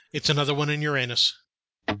It's another one in Uranus.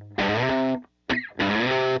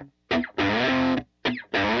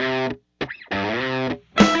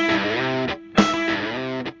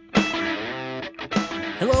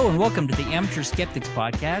 Hello and welcome to the Amateur Skeptics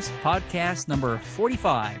podcast number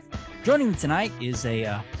 45. Joining me tonight is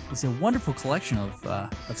a wonderful collection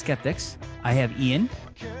of skeptics. I have Ian.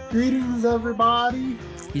 Greetings, everybody.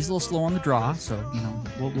 He's a little slow on the draw, so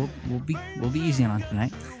we'll be easy on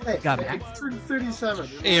tonight. Hey, Got I turned 37.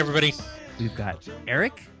 Hey, everybody. We've got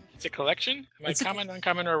Eric. It's a collection? Am I It's a- common,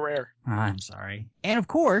 uncommon, or rare? I'm sorry, and of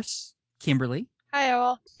course Kimberly. Hi,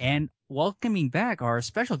 all. And welcoming back our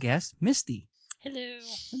special guest Misty. Hello.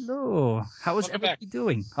 Hello. How is Welcome everybody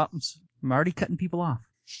doing? Oh, I'm already cutting people off.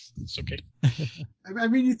 It's okay. I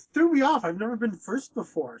mean, you threw me off. I've never been first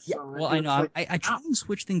before. So Yeah, well, I know. I try and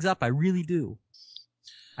switch things up. I really do.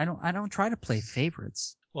 I don't try to play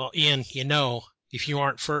favorites. Well, Ian, you know, if you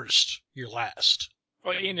aren't first, you're last.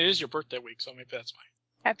 Well, Ian, it is your birthday week, so maybe that's why.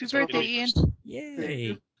 Happy So birthday, you Ian. first.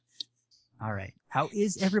 Yay! All right. How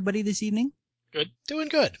is everybody this evening? Good. Doing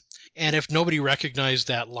good. And if nobody recognized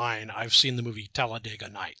that line, I've seen the movie Talladega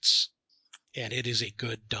Nights. And it is a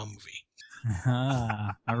good, dumb movie.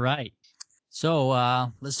 All right. So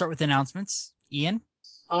let's start with announcements. Ian,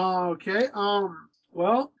 Okay.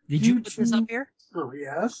 Well, did you put this up here? Oh,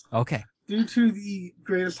 yes. Okay. Due to the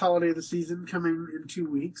greatest holiday of the season coming in 2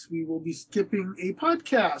 weeks, we will be skipping a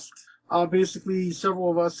podcast. Basically,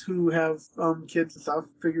 several of us who have kids and stuff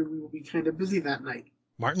figured we will be kind of busy that night.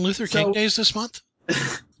 Martin Luther King Days this month?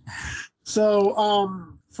 So,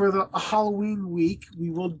 for the Halloween week, we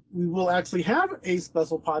will actually have a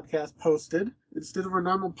special podcast posted. Instead of a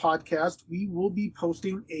normal podcast, we will be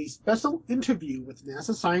posting a special interview with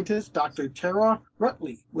NASA scientist Dr. Tara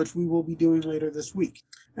Rutley, which we will be doing later this week.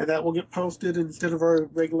 And that will get posted instead of our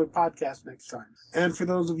regular podcast next time. And for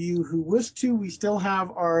those of you who wish to, we still have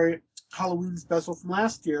our Halloween special from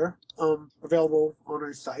last year available on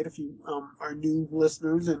our site if you are new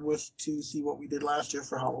listeners and wish to see what we did last year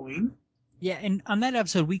for Halloween. Yeah, and on that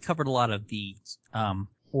episode, we covered a lot of the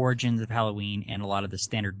origins of Halloween and a lot of the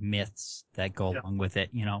standard myths that go along with it.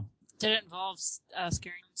 You know. Did it involve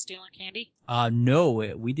scaring and stealing candy? No,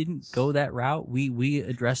 we didn't go that route. We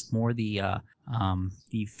addressed more the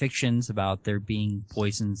fictions about there being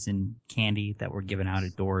poisons in candy that were given out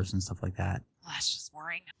at doors and stuff like that. Well, that's just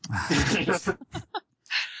boring.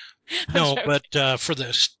 No, but for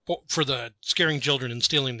the scaring children and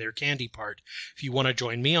stealing their candy part, if you want to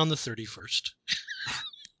join me on the 31st.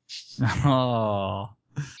 Oh.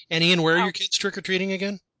 And Ian, where are your kids trick-or-treating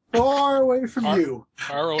again? Far away from you.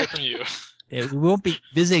 Far away from you. We won't be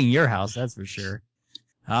visiting your house, that's for sure.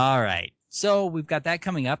 All right. So we've got that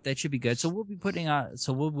coming up. That should be good. So we'll be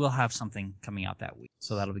we'll have something coming out that week.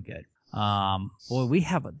 So that'll be good.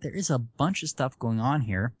 There is a bunch of stuff going on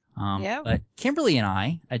here. Yeah. But Kimberly and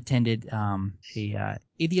I attended a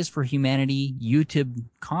Atheist for Humanity YouTube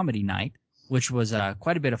comedy night, which was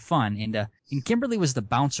quite a bit of fun. And Kimberly was the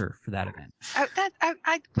bouncer for that event.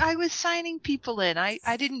 I was signing people in.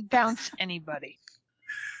 I didn't bounce anybody.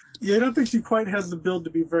 Yeah, I don't think she quite has the build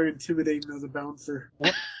to be very intimidating as a bouncer.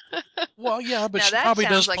 Well, yeah, but Now she that probably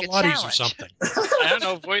does sounds like a Pilates or challenge. something. I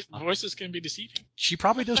don't know. Voices can be deceiving. She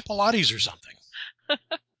probably does Pilates or something.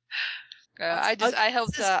 I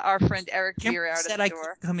helped our friend Eric Beer out said at the I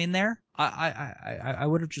door. could come in there. I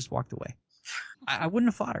would have just walked away. I wouldn't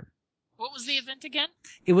have fought her. What was the event again?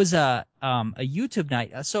 It was a YouTube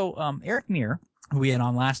night. So Eric Meir, who we had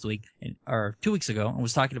on last week or 2 weeks ago, and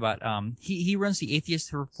was talking about he runs the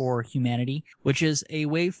Atheists for Humanity, which is a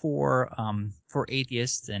way for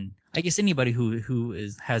atheists and I guess anybody who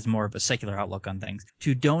has more of a secular outlook on things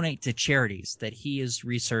to donate to charities that he has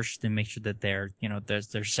researched and make sure that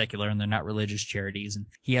they're secular and they're not religious charities, and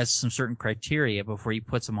he has some certain criteria before he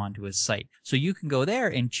puts them onto his site. So you can go there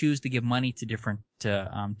and choose to give money to different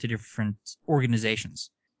organizations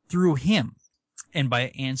through him.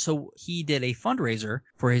 And so he did a fundraiser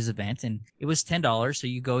for his event, and it was $10. So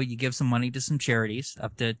you give some money to some charities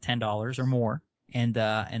up to $10 or more. And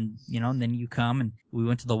then you come, and we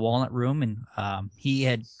went to the Walnut Room, and he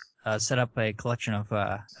had set up a collection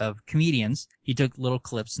of comedians. He took little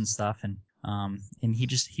clips and stuff, and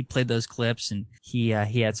he played those clips, and he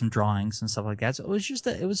had some drawings and stuff like that. So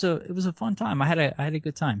it was a fun time. I had a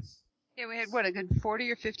good time. Yeah, we had a good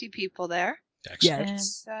 40 or 50 people there. Excellent.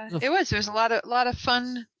 And there was a lot of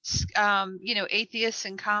fun, atheists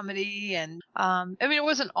and comedy, and it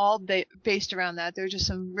wasn't all based around that. There were just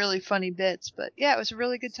some really funny bits, but yeah, it was a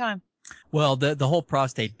really good time. Well, the whole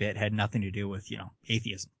prostate bit had nothing to do with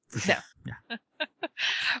atheism. No. Yeah.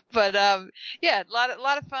 But yeah, a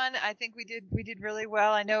lot of fun. I think we did really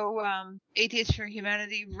well. I know Atheists for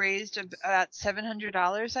Humanity raised about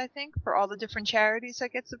 $700, I think, for all the different charities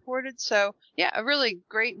that get supported. So yeah, a really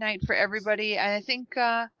great night for everybody. And I think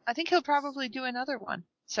he'll probably do another one.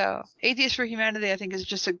 So Atheists for Humanity, I think, is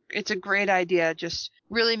just it's a great idea. Just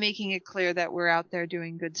really making it clear that we're out there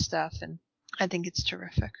doing good stuff, and I think it's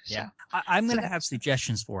terrific. Yeah. So. I'm So going to have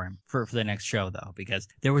suggestions for him for the next show, though, because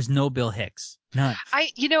there was no Bill Hicks. None.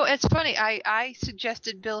 It's funny. I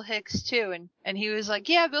suggested Bill Hicks too, and he was like,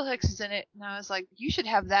 "Yeah, Bill Hicks is in it." And I was like, "You should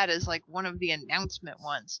have that as like one of the announcement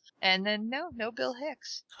ones." And then no Bill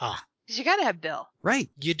Hicks. Huh. Because you got to have Bill. Right.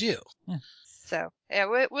 You do. Yeah. So yeah,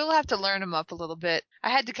 we'll have to learn him up a little bit. I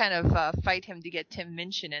had to kind of fight him to get Tim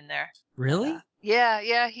Minchin in there. Really?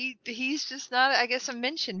 Yeah. He's just not, I guess, a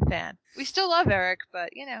Minchin fan. We still love Eric,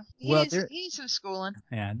 but he needs some schooling.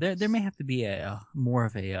 Yeah, there may have to be a more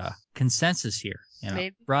of a consensus here,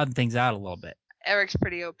 Maybe. broaden things out a little bit. Eric's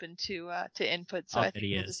pretty open to input, so I think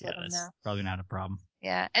he we'll is. just let him That's know. probably not a problem.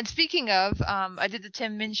 Yeah, and speaking of, I did the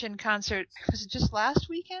Tim Minchin concert. Was it just last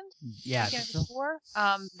weekend? Yeah. Weekend before?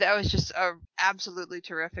 That was just a absolutely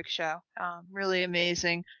terrific show. Really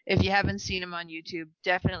amazing. If you haven't seen him on YouTube,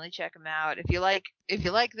 definitely check him out. If you like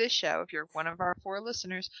this show, if you're one of our 4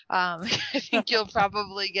 listeners, I think you'll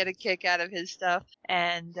probably get a kick out of his stuff.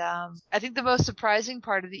 And I think the most surprising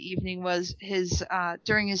part of the evening was his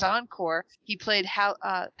during his encore, he played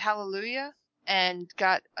Hallelujah. And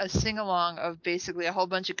got a sing-along of basically a whole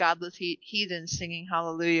bunch of godless heathens singing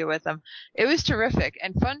Hallelujah with him. It was terrific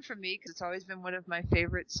and fun for me because it's always been one of my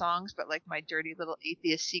favorite songs, but like my dirty little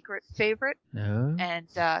atheist secret favorite. No. And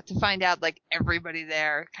to find out like everybody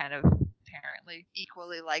there kind of apparently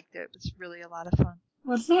equally liked it was really a lot of fun.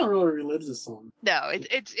 Well, it's not really a religious song. No,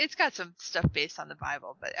 it's got some stuff based on the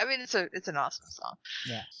Bible, but I mean it's an awesome song.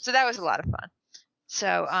 Yeah. So that was a lot of fun.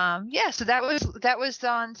 So so that was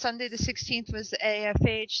on Sunday the 16th was the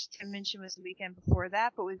AFH. Tim Minchin was the weekend before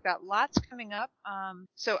that, but we've got lots coming up.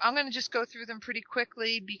 So I'm going to just go through them pretty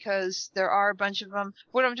quickly because there are a bunch of them.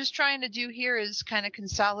 What I'm just trying to do here is kind of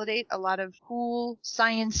consolidate a lot of cool,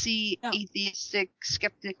 science-y, atheistic,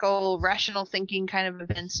 skeptical, rational thinking kind of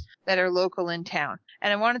events that are local in town.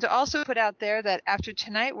 And I wanted to also put out there that after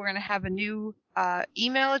tonight we're going to have a new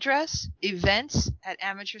email address,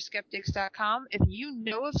 events@amateurskeptics.com. If you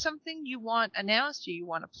know of something you want announced or you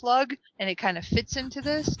want to plug and it kind of fits into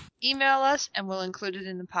this, email us and we'll include it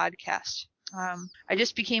in the podcast. I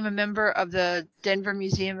just became a member of the Denver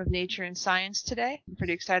Museum of Nature and Science today. I'm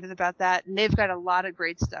pretty excited about that. And they've got a lot of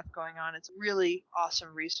great stuff going on. It's a really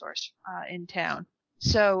awesome resource in town.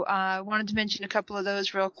 So I wanted to mention a couple of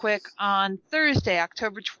those real quick. On Thursday,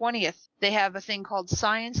 October 20th, they have a thing called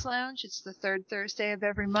Science Lounge. It's the third Thursday of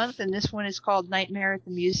every month, and this one is called Nightmare at the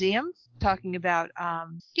Museum, talking about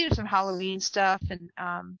some Halloween stuff and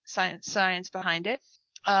science behind it.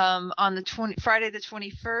 On the Friday the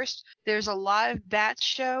 21st, there's a live bat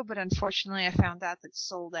show, but unfortunately I found out that's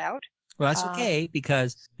sold out. Well, that's okay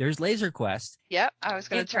because there's Laser Quest. Yep, I was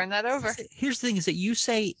going to turn that over. Here's the thing: is that you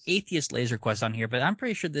say Atheist Laser Quest on here, but I'm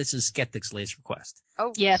pretty sure this is Skeptics Laser Quest.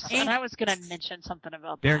 Oh, yes, and I was going to mention something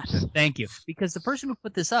about Very that. good. Thank you. Because the person who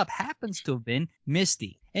put this up happens to have been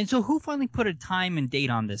Misty. And so who finally put a time and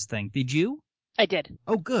date on this thing? Did you? I did.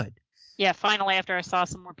 Oh, good. Yeah, finally, after I saw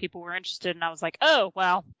some more people were interested, and I was like, oh,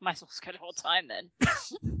 well, might as well schedule time then.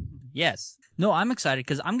 Yes. No, I'm excited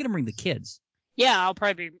because I'm going to bring the kids. Yeah, I'll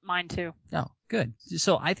probably be mine too. Oh, good.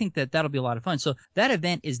 So I think that'll be a lot of fun. So that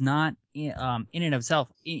event is not in and of itself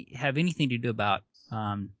have anything to do about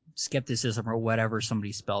skepticism or whatever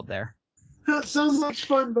somebody spelled there. That sounds like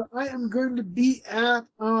fun, but I am going to be at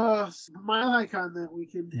MileHighCon that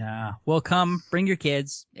weekend. Yeah. Well, come, bring your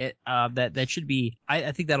kids. That should be.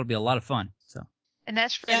 I think that'll be a lot of fun. So. And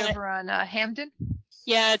that's right over on Hamden.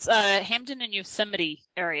 Yeah, it's Hamden and Yosemite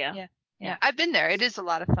area. Yeah, I've been there. It is a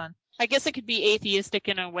lot of fun. I guess it could be atheistic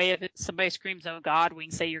in a way if somebody screams, oh, God, we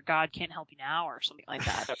can say your God can't help you now or something like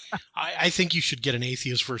that. I think you should get an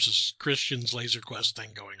atheist versus Christians Laser Quest thing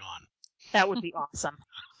going on. That would be awesome.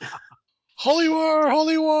 Holy war!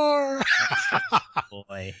 Holy war!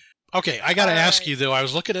 Boy. Okay, I got to ask you, though. I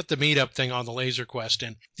was looking at the meetup thing on the Laser Quest,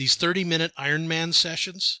 and these 30-minute Iron Man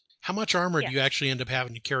sessions, how much armor do you actually end up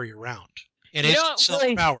having to carry around? And You it's don't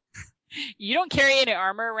self-powered. You don't carry any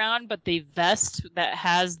armor around, but the vest that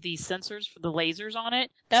has the sensors for the lasers on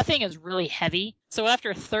it, that thing is really heavy. So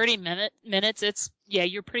after 30 minutes,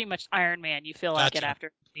 you're pretty much Iron Man. You feel like it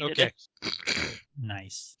after. Okay.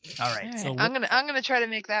 Nice. All right. All right. So I'm gonna try to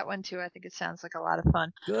make that one too. I think it sounds like a lot of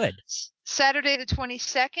fun. good. Saturday the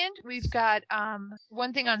 22nd, we've got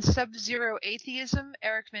one thing on sub-zero atheism.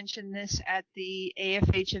 Eric mentioned this at the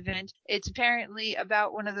AFH event. It's apparently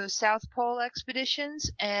about one of those South Pole expeditions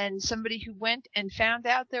and somebody who went and found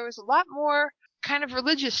out there was a lot more kind of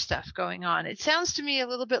religious stuff going on. It sounds to me a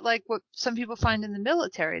little bit like what some people find in the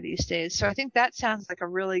military these days. So I think that sounds like a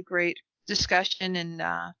really great discussion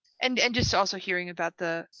and just also hearing about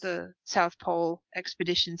the South Pole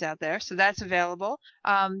expeditions out there. So that's available.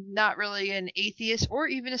 Not really an atheist or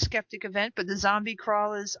even a skeptic event, but the zombie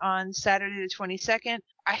crawl is on Saturday the 22nd.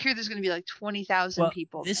 I hear there's going to be like 20,000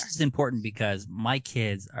 people this there. is important because my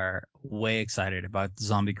kids are way excited about the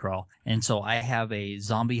zombie crawl. And so I have a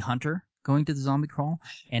zombie hunter going to the zombie crawl,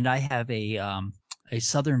 and I have a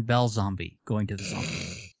Southern Belle zombie going to the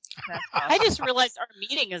zombie. That's I awesome. just realized our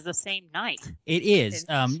meeting is the same night. It is.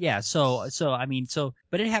 It is. Yeah. So I mean,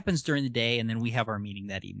 but it happens during the day, and then we have our meeting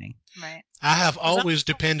that evening. Right. I have always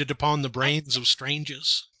depended upon the brains of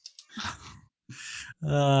strangers.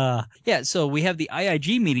 Yeah, so we have the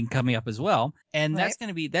IIG meeting coming up as well, and Right.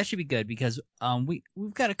 that should be good because we've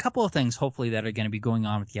got a couple of things hopefully that are going to be going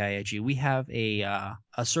on with the IIG. We have a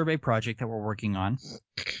survey project that we're working on,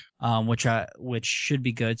 which should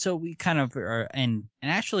be good. So we kind of are, and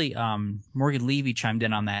actually Morgan Levy chimed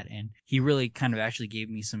in on that, and he really kind of actually gave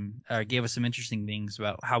us some interesting things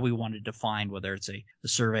about how we wanted to define whether it's a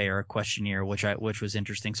survey or a questionnaire, which was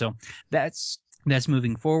interesting. So that's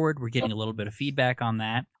moving forward. We're getting a little bit of feedback on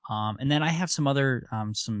that. And then I have some other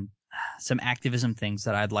some activism things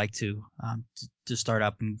that I'd like to start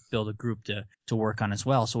up and build a group to work on as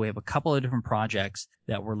well. So we have a couple of different projects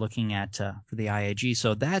that we're looking at for the IAG.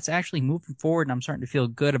 So that's actually moving forward, and I'm starting to feel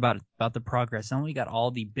good about the progress. And we got all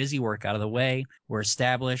the busy work out of the way. We're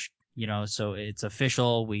established. So it's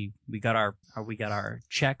official. We got our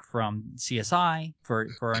check from CSI for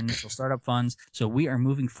our initial startup funds. So we are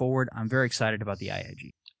moving forward. I'm very excited about the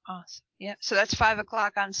IIG. Awesome. Yeah. So that's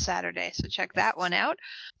 5:00 on Saturday. So check that one out.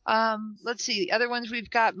 Let's see. The other ones we've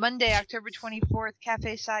got Monday, October 24th,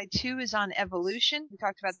 Cafe Side 2 is on evolution. We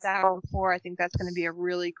talked about that one before. I think that's going to be a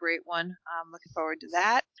really great one. I'm looking forward to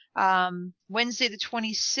that. Wednesday, the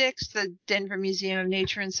 26th, the Denver Museum of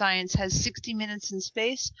Nature and Science has 60 Minutes in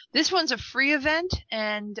Space. This one's a free event,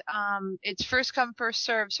 and it's first come, first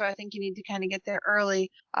serve, so I think you need to kind of get there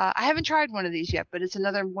early. I haven't tried one of these yet, but it's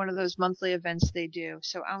another one of those monthly events they do,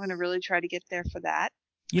 so I'm going to really try to get there for that.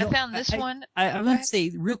 I found this one. I want to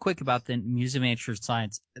say real quick about the Museum of Nature and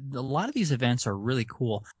Science. A lot of these events are really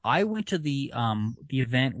cool. I went to the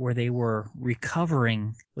event where they were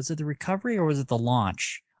recovering. Was it the recovery or was it the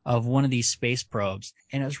launch of one of these space probes?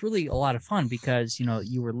 And it was really a lot of fun because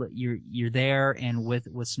you're there and with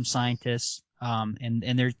some scientists.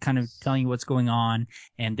 And they're kind of telling you what's going on,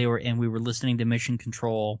 and we were listening to mission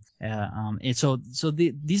control, and so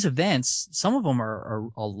these events, some of them are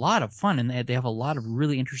a lot of fun, and they have a lot of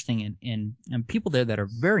really interesting and people there that are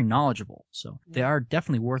very knowledgeable, so they are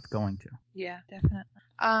definitely worth going to. Yeah, definitely.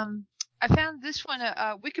 I found this one,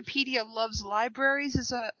 Wikipedia Loves Libraries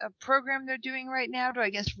is a program they're doing right now to,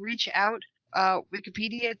 I guess, reach out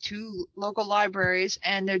Wikipedia to local libraries,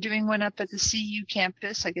 and they're doing one up at the CU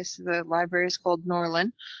campus. I guess the library is called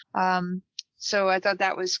Norlin. So I thought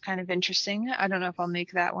that was kind of interesting. I don't know if I'll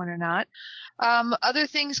make that one or not. Other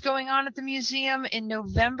things going on at the museum in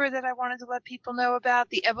November that I wanted to let people know about.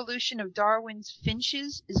 The evolution of Darwin's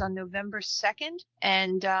finches is on November 2nd,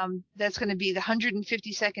 and that's going to be the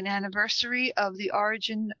 152nd anniversary of the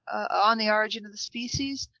origin of the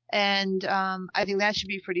species. And I think that should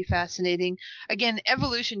be pretty fascinating. Again,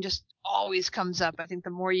 evolution just always comes up. I think the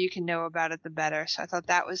more you can know about it, the better. So I thought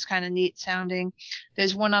that was kind of neat sounding.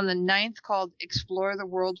 There's one on the 9th called Explore the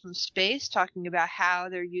World from Space, talking about how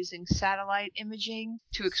they're using satellite imaging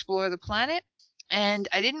to explore the planet. And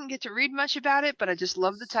I didn't get to read much about it, but I just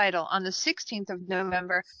love the title. On the 16th of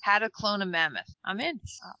November, How to Clone a Mammoth. I'm in.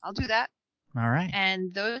 I'll do that. All right.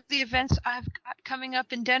 And those are the events I've got coming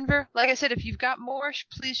up in Denver. Like I said, if you've got more,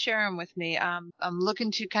 please share them with me. I'm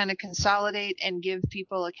looking to kind of consolidate and give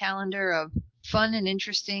people a calendar of fun and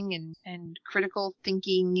interesting and critical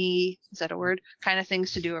thinking-y, is that a word, kind of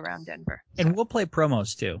things to do around Denver. And we'll play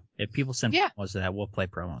promos too. If people send promos to that, we'll play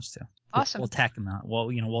promos too. Awesome. We'll tack them out. Well,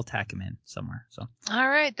 we'll tack them in somewhere. So. All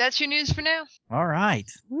right, that's your news for now. All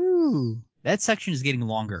right. Woo. That section is getting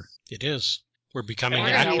longer. It is. We're becoming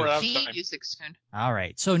We're active. going to be theme music soon. All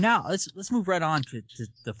right. So now let's move right on to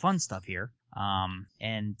the fun stuff here.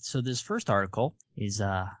 And so this first article is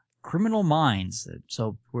criminal minds.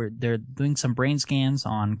 So they're doing some brain scans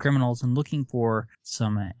on criminals and looking for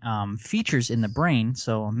some features in the brain.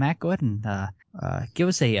 So Matt, go ahead and give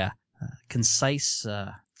us a concise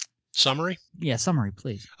summary. Yeah, summary,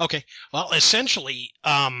 please. Okay. Well, essentially,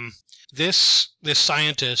 this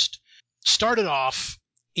scientist started off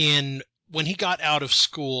when he got out of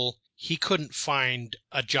school, he couldn't find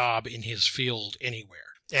a job in his field anywhere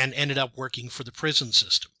and ended up working for the prison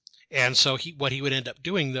system. And so what he would end up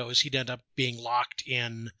doing, though, is he'd end up being locked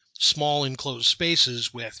in small enclosed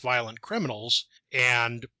spaces with violent criminals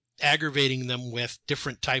and aggravating them with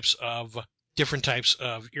different types of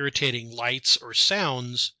irritating lights or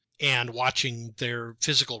sounds and watching their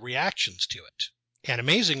physical reactions to it. And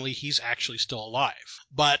amazingly, he's actually still alive.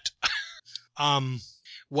 But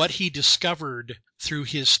what he discovered through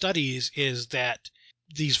his studies is that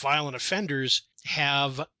these violent offenders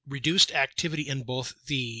have reduced activity in both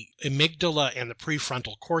the amygdala and the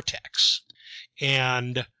prefrontal cortex.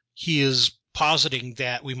 And he is positing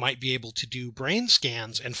that we might be able to do brain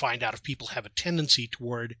scans and find out if people have a tendency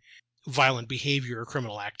toward violent behavior or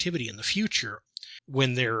criminal activity in the future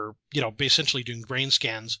when they're, essentially doing brain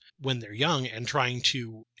scans when they're young and trying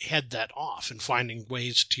to head that off and finding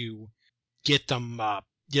ways to get them,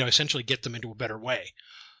 essentially get them into a better way.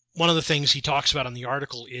 One of the things he talks about in the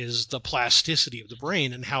article is the plasticity of the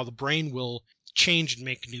brain and how the brain will change and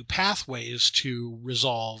make new pathways to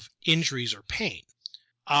resolve injuries or pain.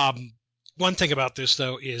 One thing about this,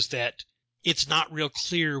 though, is that it's not real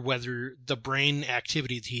clear whether the brain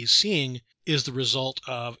activity that he's seeing is the result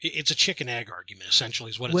of – it's a chicken-egg argument, essentially,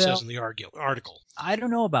 is what it says in the article. I don't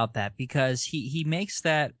know about that because he makes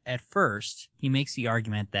that at first. He makes the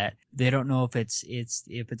argument that they don't know if it's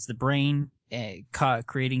the brain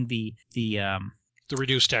creating the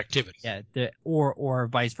reduced activity. Yeah, or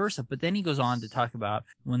vice versa. But then he goes on to talk about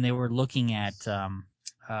when they were looking at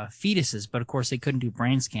fetuses, but of course they couldn't do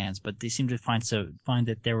brain scans. But they seemed to find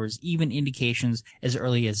that there was even indications as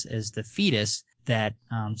early as the fetus that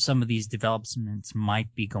some of these developments might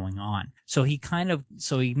be going on. So he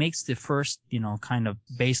makes the first, kind of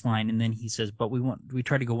baseline, and then he says, but we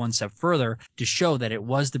try to go one step further to show that it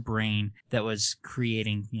was the brain that was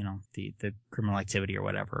creating, the criminal activity or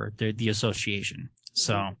whatever, the association.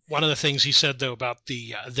 So one of the things he said, though, about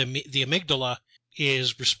the amygdala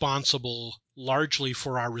is responsible largely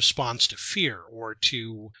for our response to fear or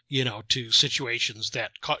to situations that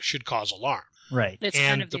should cause alarm. Right. It's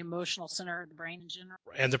kind of the emotional center of the brain in general.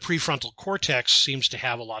 And the prefrontal cortex seems to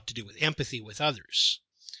have a lot to do with empathy with others.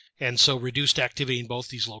 And so reduced activity in both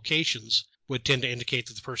these locations would tend to indicate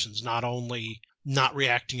that the person's not only not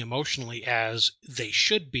reacting emotionally as they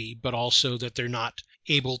should be, but also that they're not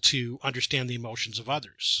able to understand the emotions of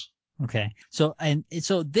others. Okay. So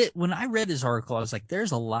when I read this article, I was like,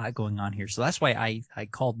 there's a lot going on here. So that's why I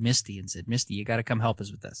called Misty and said, Misty, you got to come help us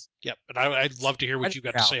with this. Yep. And I'd love to hear what you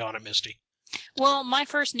got to say on it, Misty. Well, my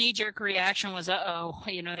first knee-jerk reaction was,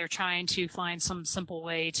 they're trying to find some simple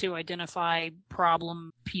way to identify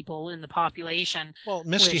problem people in the population. Well,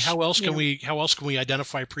 Misty, how else can we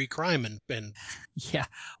identify pre-crime and Yeah.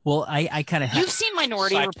 Well, I kind of You've seen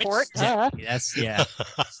Minority Report. Exactly. Yeah.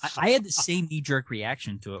 I had the same knee-jerk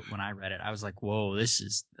reaction to it when I read it. I was like, whoa,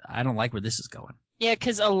 I don't like where this is going. Yeah,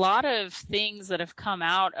 because a lot of things that have come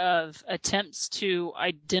out of attempts to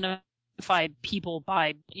identify people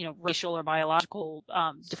by racial or biological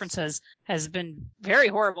differences has been very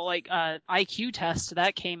horrible. Like IQ test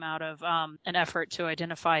that came out of an effort to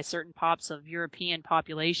identify certain pops of European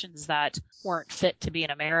populations that weren't fit to be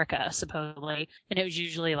in America, supposedly, and it was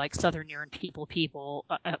usually like Southern European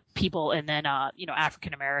people, and then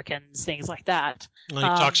African Americans, things like that. Well,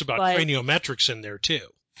 he talks about craniometrics in there too.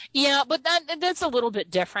 Yeah, but that's a little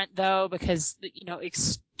bit different though, because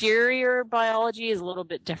exterior biology is a little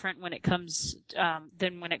bit different when it comes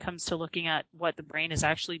to looking at what the brain is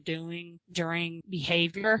actually doing during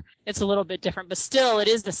behavior. It's a little bit different, but still it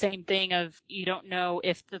is the same thing of you don't know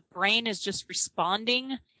if the brain is just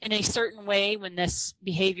responding in a certain way when this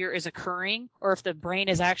behavior is occurring, or if the brain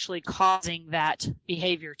is actually causing that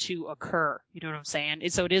behavior to occur. You know what I'm saying?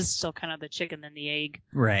 So it is still kind of the chicken and the egg.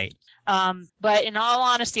 Right. But in all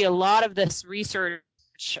honesty, a lot of this research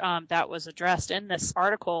that was addressed in this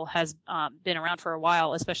article has been around for a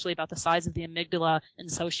while, especially about the size of the amygdala in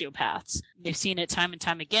sociopaths. They've seen it time and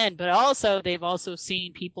time again, but also they've also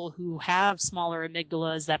seen people who have smaller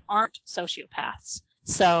amygdalas that aren't sociopaths.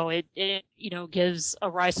 So it gives a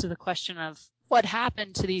rise to the question of what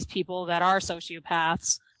happened to these people that are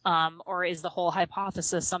sociopaths. Or is the whole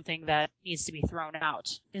hypothesis something that needs to be thrown out?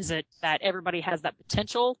 Is it that everybody has that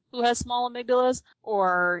potential who has small amygdalas?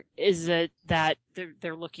 Or is it that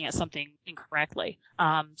they're looking at something incorrectly.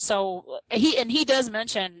 So he does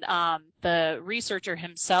mention the researcher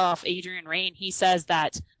himself, Adrian Rain. He says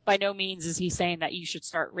that by no means is he saying that you should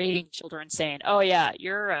start rating children, saying, "Oh yeah,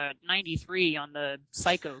 you're a 93 on the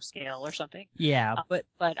psycho scale or something." Yeah, but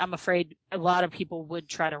I'm afraid a lot of people would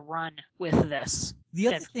try to run with this. the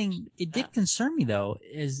other thing, it did concern me though,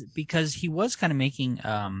 is because he was kind of making,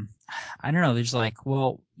 I don't know, there's like,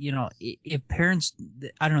 well, you know, if parents,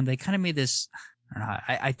 I don't know, they kind of made this, I don't know,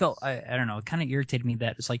 I felt, I don't know, it kind of irritated me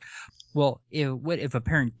that it's like, well, if a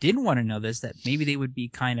parent didn't want to know this, that maybe they would be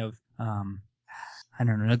kind of, I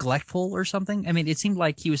don't know, neglectful or something. I mean, it seemed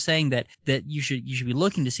like he was saying that you should be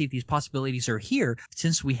looking to see if these possibilities are here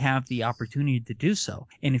since we have the opportunity to do so.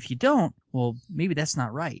 And if you don't, well, maybe that's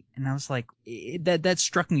not right. And I was like, that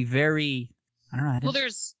struck me very, I don't know. Well,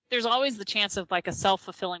 there's always the chance of like a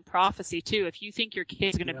self-fulfilling prophecy too. If you think your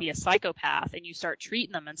kid's going to be a psychopath and you start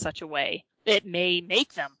treating them in such a way, it may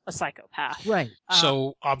make them a psychopath. Right.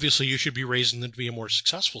 So obviously you should be raising them to be a more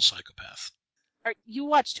successful psychopath. You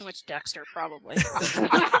watch too much Dexter, probably.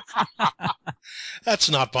 That's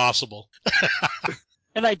not possible.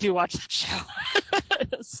 And I do watch that show.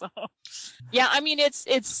 So, yeah, I mean,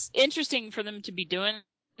 it's interesting for them to be doing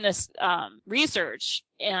this research,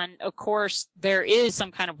 and of course there is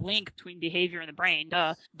some kind of link between behavior and the brain,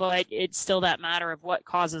 but it's still that matter of what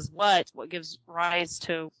causes what gives rise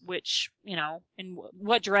to which, you know, in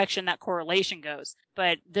what direction that correlation goes.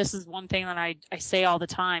 But this is one thing that I say all the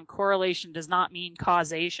time: correlation does not mean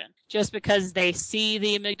causation. Just because they see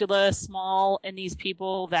the amygdala small in these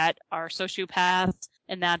people that are sociopaths,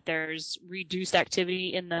 and that there's reduced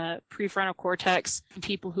activity in the prefrontal cortex in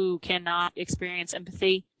people who cannot experience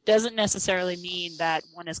empathy, doesn't necessarily mean that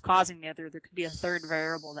one is causing the other. There could be a third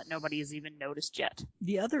variable that nobody has even noticed yet.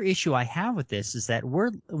 The other issue I have with this is that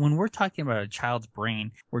when we're talking about a child's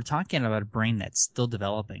brain, we're talking about a brain that's still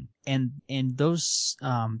developing, and those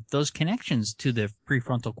connections to the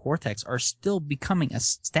prefrontal cortex are still becoming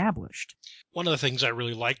established. One of the things I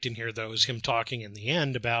really liked in here, though, is him talking in the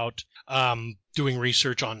end about doing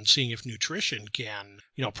research on seeing if nutrition can,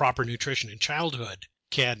 you know, proper nutrition in childhood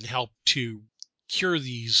can help to cure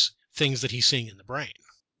these things that he's seeing in the brain.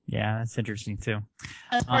 Yeah, that's interesting too.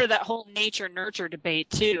 That's part of that whole nature-nurture debate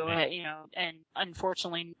too, you know, and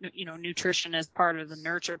unfortunately, you know, nutrition is part of the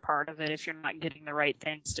nurture part of it. If you're not getting the right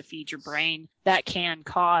things to feed your brain, that can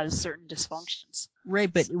cause certain dysfunctions.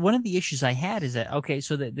 Right, but one of the issues I had is that, okay,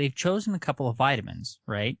 so that they've chosen a couple of vitamins,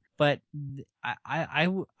 right? But I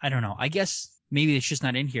don't know. I guess maybe it's just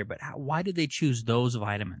not in here, but why did they choose those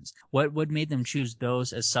vitamins? What made them choose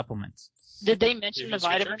those as supplements? Did they mention the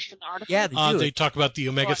vitamins in the article? Yeah, they talk about the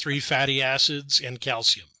omega-3 fatty acids and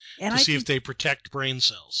calcium to see if they protect brain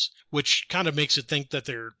cells, which kind of makes it think that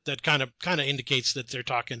that kind of indicates that they're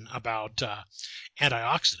talking about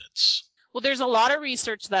antioxidants. Well, there's a lot of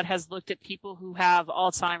research that has looked at people who have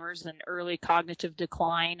Alzheimer's and early cognitive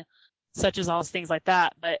decline, such as all things like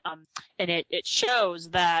that. But and it shows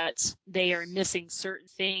that they are missing certain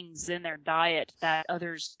things in their diet that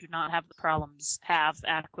others do not have the problems have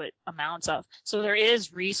adequate amounts of. So there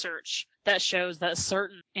is research that shows that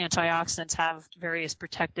certain antioxidants have various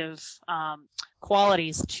protective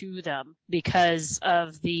qualities to them because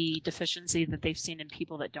of the deficiency that they've seen in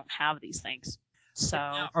people that don't have these things. So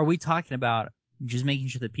are we talking about just making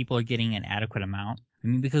sure that people are getting an adequate amount? I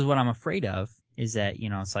mean, because what I'm afraid of is that, you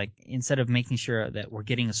know, it's like instead of making sure that we're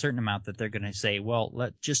getting a certain amount, that they're going to say, well,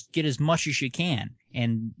 just get as much as you can,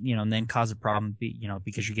 and, you know, and then cause a problem, you know,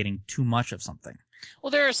 because you're getting too much of something. Well,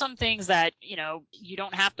 there are some things that, you know, you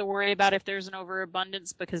don't have to worry about if there's an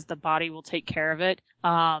overabundance because the body will take care of it.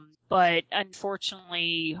 But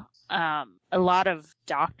unfortunately, a lot of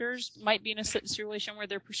doctors might be in a situation where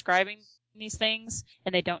they're prescribing these things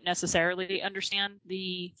and they don't necessarily understand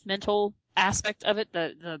the mental aspect of it,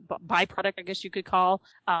 the byproduct, I guess you could call.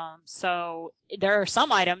 So there are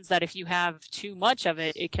some items that if you have too much of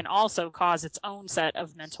it, it can also cause its own set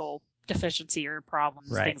of mental deficiency or problems,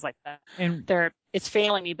 right, things like that. And it's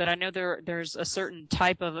failing me, but I know there's a certain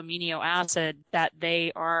type of amino acid that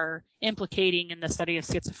they are implicating in the study of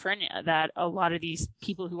schizophrenia, that a lot of these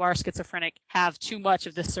people who are schizophrenic have too much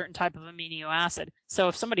of this certain type of amino acid. So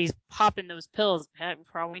if somebody's popping those pills,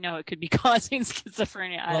 for all we know, it could be causing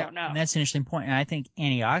schizophrenia. Well, I don't know. And that's an interesting point. And I think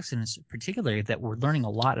antioxidants, particularly, that we're learning a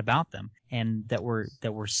lot about them, and that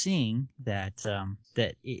we're seeing that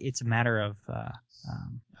it's a matter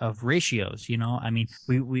of ratios, you know. I mean,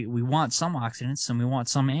 we want some oxidants and we want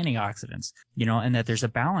some antioxidants, you know, and that there's a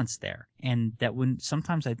balance there. And that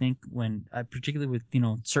sometimes I think particularly with, you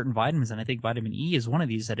know, certain vitamins, and I think vitamin E is one of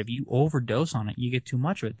these, that if you overdose on it, you get too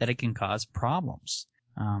much of it, that it can cause problems.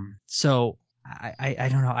 So I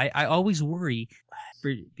don't know. I always worry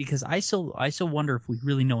because I still wonder if we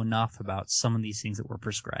really know enough about some of these things that we're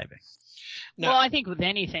prescribing. No. Well, I think with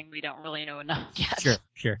anything, we don't really know enough yet.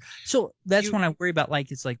 Sure. So that's when I worry about,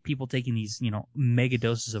 like, it's like people taking these, mega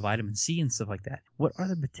doses of vitamin C and stuff like that. What are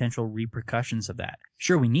the potential repercussions of that?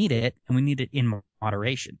 Sure, we need it, and we need it in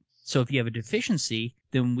moderation. So if you have a deficiency,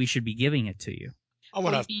 then we should be giving it to you. I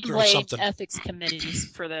want Well, to you throw blame something. ethics committees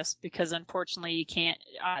for this because unfortunately you can't.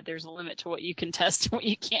 There's a limit to what you can test and what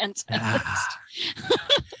you can't test.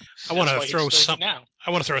 I want That's to why throw he's studying something. now.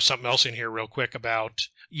 I want to throw something else in here real quick about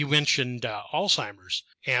you mentioned Alzheimer's,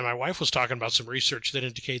 and my wife was talking about some research that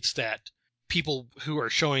indicates that people who are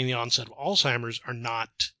showing the onset of Alzheimer's are not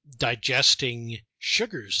digesting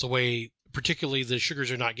sugars the way, particularly the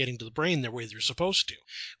sugars are not getting to the brain the way they're supposed to,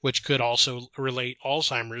 which could also relate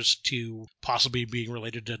Alzheimer's to possibly being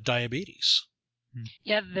related to diabetes.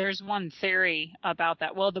 Yeah, there's one theory about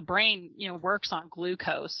that. Well, the brain, works on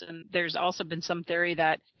glucose, and there's also been some theory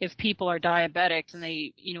that if people are diabetics and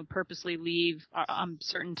they, purposely leave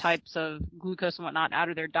certain types of glucose and whatnot out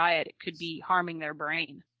of their diet, it could be harming their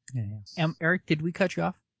brain. Yeah. Eric, did we cut you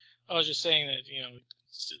off? I was just saying that,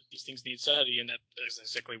 these things need study, and that's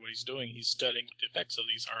exactly what he's doing. He's studying what the effects of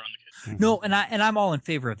these are on the kids. No, and I'm all in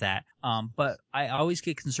favor of that. But I always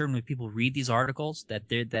get concerned when people read these articles that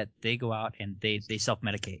they go out and they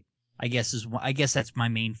self-medicate. I guess that's my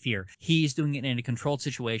main fear. He's doing it in a controlled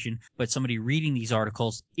situation, but somebody reading these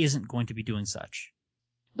articles isn't going to be doing such.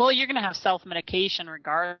 Well, you're going to have self-medication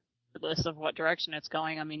regardless of what direction it's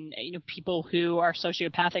going. I mean, people who are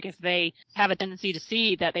sociopathic, if they have a tendency to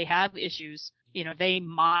see that they have issues, they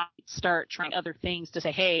might start trying other things to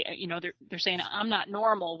say, hey, they're saying, I'm not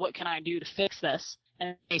normal. What can I do to fix this?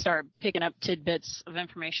 And they start picking up tidbits of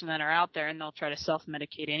information that are out there, and they'll try to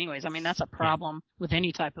self-medicate anyways. I mean, that's a problem with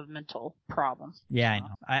any type of mental problem. Yeah,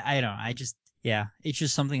 I know. I don't. It's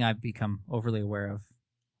just something I've become overly aware of.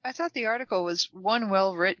 I thought the article was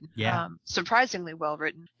well written, Yeah. surprisingly well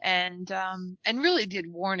written, and really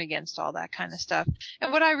did warn against all that kind of stuff.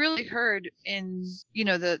 And what I really heard in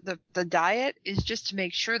the diet is just to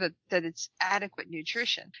make sure that it's adequate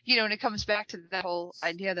nutrition. And it comes back to that whole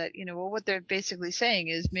idea that what they're basically saying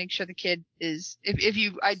is make sure the kid is, if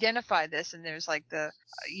you identify this and there's like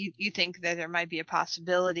you think that there might be a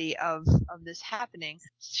possibility of this happening,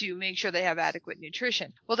 to make sure they have adequate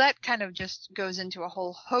nutrition. Well, that kind of just goes into a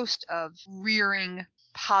whole host of rearing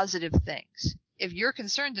positive things. If you're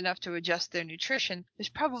concerned enough to adjust their nutrition, there's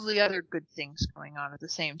probably other good things going on at the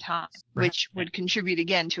same time, which would contribute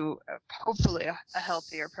again to hopefully a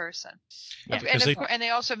healthier person. Yeah, And they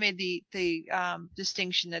also made the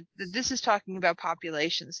distinction that this is talking about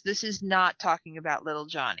populations. This is not talking about little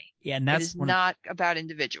Johnny. Yeah, and that's it is not about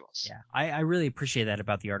individuals. Yeah, I really appreciate that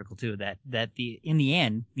about the article too. That in the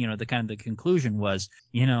end, the conclusion was,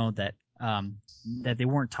 that they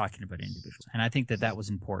weren't talking about individuals, and I think that was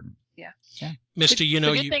important. Yeah. Misty,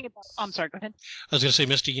 I'm sorry, go ahead. I was going to say,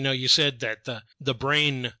 Misty, you said that the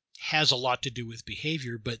brain has a lot to do with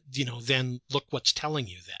behavior, but then look what's telling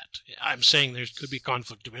you that. I'm saying there could be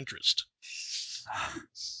conflict of interest.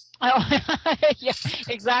 Oh, yeah,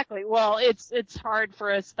 exactly. Well, it's hard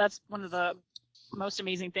for us. That's one of the most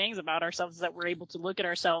amazing things about ourselves, is that we're able to look at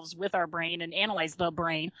ourselves with our brain and analyze the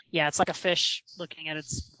brain. Yeah, it's like a fish looking at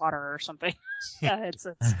its water or something. Yeah, it's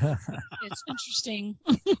interesting.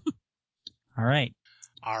 All right.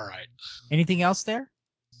 Anything else there?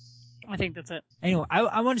 I think that's it. Anyway,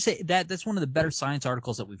 I want to say that's one of the better science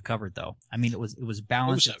articles that we've covered, though. I mean, it was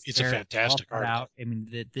balanced. It's a fantastic article. Out. I mean,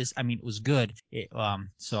 it was good.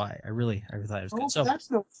 So I really thought it was good. So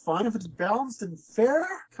that's no fun if it's balanced and fair.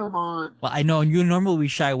 Come on. Well, I know normally we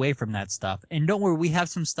shy away from that stuff, and don't worry, we have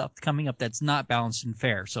some stuff coming up that's not balanced and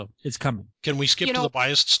fair, so it's coming. Can we skip to the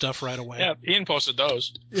biased stuff right away? Yeah, Ian posted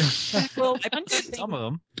those. Well, I posted some of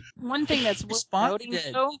them. One thing that's worth noting,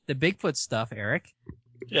 though, the Bigfoot stuff, Eric.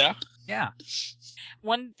 Yeah. Yeah.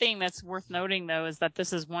 One thing that's worth noting, though, is that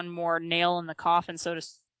this is one more nail in the coffin, so to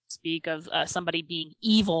speak, of somebody being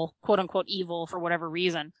evil, quote unquote evil, for whatever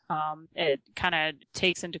reason. It kind of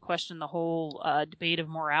takes into question the whole debate of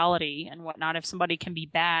morality and whatnot. If somebody can be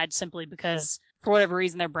bad simply because, for whatever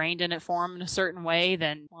reason, their brain didn't form in a certain way,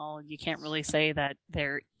 then, well, you can't really say that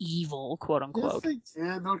they're evil, quote unquote. Yes, they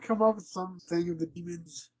can. They'll come up with something if the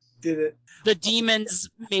demons did it. The demons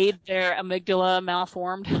made their amygdala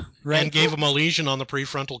malformed. Right. And gave them a lesion on the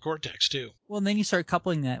prefrontal cortex, too. Well, and then you start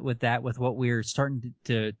coupling that with what we're starting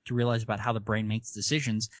to realize about how the brain makes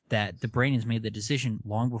decisions, that the brain has made the decision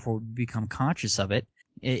long before we become conscious of it.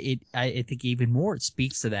 I think even more it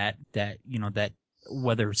speaks to that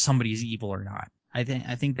whether somebody's evil or not. I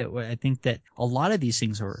think that a lot of these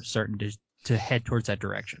things are starting to head towards that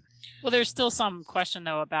direction. Well, there's still some question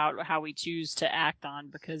though about how we choose to act on,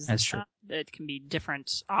 because That's true. It can be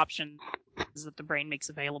different options that the brain makes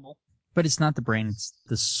available. But it's not the brain, it's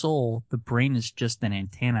the soul. The brain is just an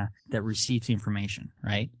antenna that receives information,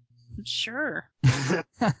 right? Sure.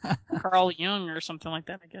 Carl Jung or something like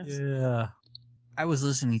that, I guess. Yeah. I was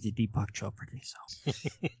listening to Deepak Chopra today, so.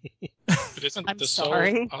 But isn't I'm the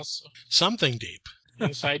sorry. soul also Something deep.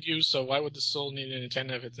 inside you? So why would the soul need an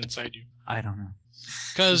antenna if it's inside you? I don't know.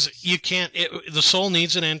 Because you can't. The soul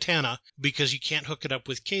needs an antenna because you can't hook it up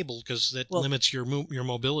with cable because that Well, limits your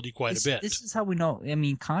mobility quite a bit. This is how we know. I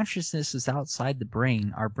mean, consciousness is outside the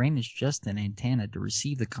brain. Our brain is just an antenna to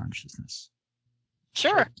receive the consciousness.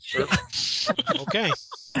 Sure. Okay.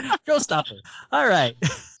 Showstopper. All right.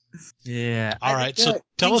 Yeah. All right. So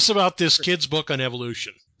tell us about this kid's book on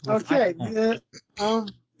evolution. Okay.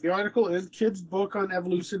 The article is Kid's Book on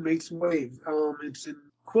Evolution Makes Waves. It's in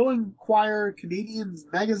Quill and Choir, Canadian's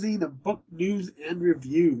magazine of book news and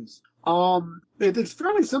reviews. It's a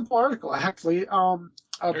fairly simple article, actually.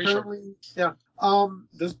 Apparently, yeah.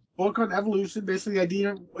 This book on evolution, basically the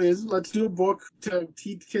idea is let's do a book to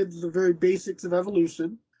teach kids the very basics of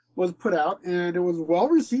evolution. Was put out, and it was well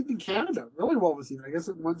received in Canada. Really well received. I guess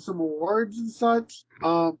it won some awards and such.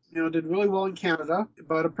 Did really well in Canada.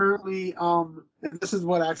 But apparently, and this is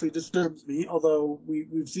what actually disturbs me. Although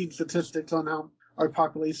we've seen statistics on how our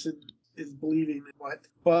population is believing in what,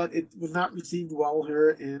 but it was not received well here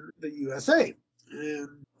in the USA. And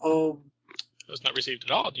It was not received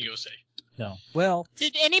at all in the USA. No. Well,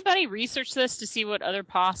 Did anybody research this to see what other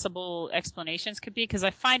possible explanations could be? Because I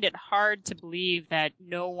find it hard to believe that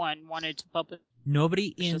no one wanted to publish nobody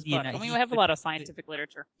in this the book. United I mean, we have a lot of scientific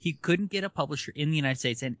literature. He couldn't get a publisher in the United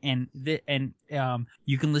States, and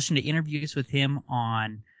you can listen to interviews with him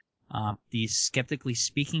on the Skeptically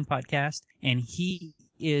Speaking podcast, and he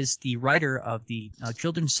is the writer of the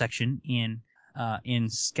children's section in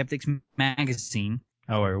Skeptics magazine.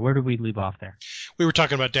 Oh, or where did we leave off there? We were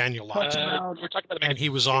talking about Daniel Locke, We're talking about and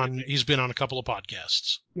he's been on a couple of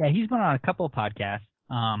podcasts. Yeah, he's been on a couple of podcasts,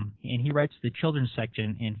 and he writes the children's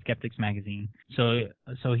section in Skeptics magazine. So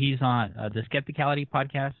he's on the Skepticality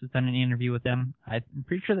podcast has done an interview with them. I'm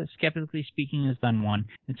pretty sure that Skeptically Speaking has done one,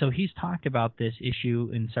 and so he's talked about this issue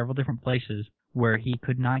in several different places where he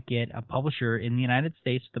could not get a publisher in the United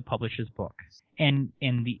States to publish his book. And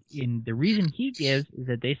the reason he gives is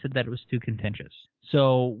that they said that it was too contentious.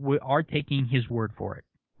 So we are taking his word for it.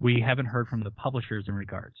 We haven't heard from the publishers in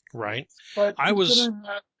regards. Right. but I was- considering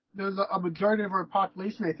that there's a majority of our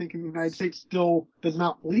population, I think, in the United States still does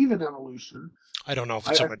not believe in evolution. I don't know if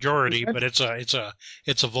it's a majority, but it's a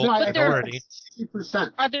vote No, I- minority.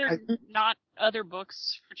 60%. Are there I think- not other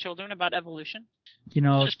books for children about evolution? You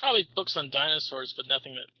know, There's probably books on dinosaurs, but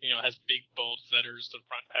nothing that has big bold letters to the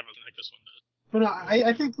front have it like this one does. But no,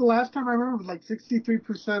 I think the last time I remember was like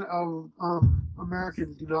 63% of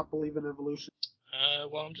Americans do not believe in evolution.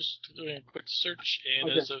 Well, I'm just doing a quick search, and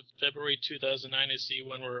Okay. as of February 2009, I see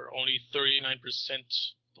one where only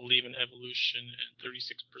 39% believe in evolution and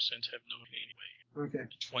 36% have no anyway. Okay.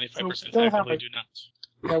 25% So we still have actively a- do not.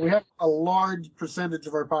 Yeah, we have a large percentage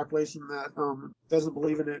of our population that doesn't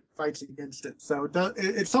believe in it, fights against it. So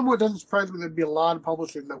it somewhat doesn't surprise me there'd be a lot of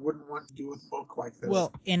publishers that wouldn't want to do a book like this.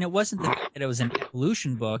 well, and it wasn't that it was an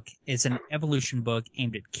evolution book. It's an evolution book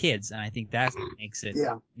aimed at kids, and I think that's what makes it,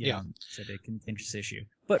 it's a contentious issue.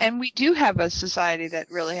 But And we do have a society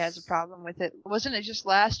that really has a problem with it. Wasn't it just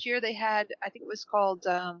last year they had, I think it was called,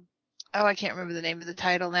 I can't remember the name of the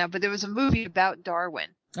title now, but there was a movie about Darwin.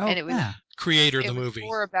 And it was Creator of it the was movie.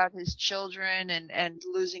 more about his children and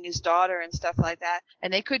losing his daughter and stuff like that.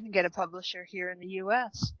 And they couldn't get a publisher here in the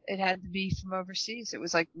U.S. It had to be from overseas. It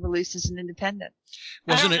was like released as an independent.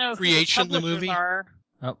 Wasn't I don't know it who the Creation, the publishers movie? are.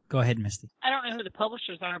 Oh, go ahead, Misty. I don't know who the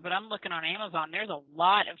publishers are, but I'm looking on Amazon. There's a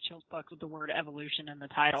lot of children's books with the word evolution in the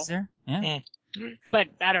title. Is there? Yeah. But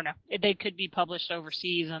I don't know. They could be published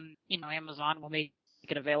overseas, and Amazon will make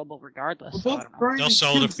it available regardless. So I don't know. They'll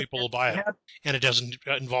sell it if people will buy it, and it doesn't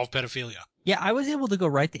involve pedophilia. Yeah, I was able to go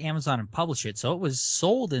right to Amazon and publish it, so it was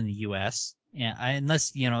sold in the U.S. Yeah,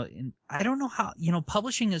 unless I don't know how.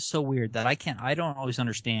 Publishing is so weird that I don't always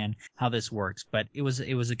understand how this works. But it was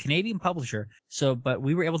a Canadian publisher, but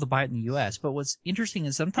we were able to buy it in the U.S. But what's interesting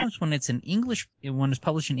is sometimes when it's when it's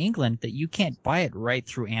published in England, that you can't buy it right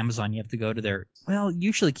through Amazon. You have to go to their. Well, you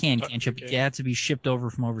usually can't ship it. You have to be shipped over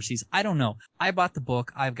from overseas. I don't know. I bought the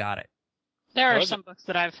book. I've got it. There are some books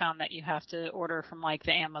that I've found that you have to order from like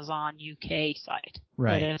the Amazon UK site.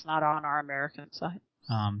 Right. But it's not on our American site.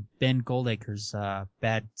 Ben Goldacre's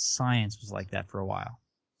Bad Science was like that for a while.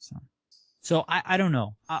 So I don't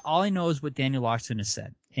know. All I know is what Daniel Loxton has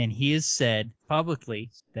said. And he has said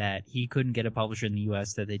publicly that he couldn't get a publisher in the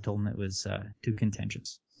U.S., that they told him it was too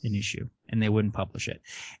contentious an issue, and they wouldn't publish it.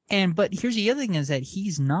 But here's the other thing is that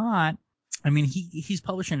he's not. I mean, he's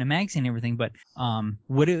publishing a magazine and everything, but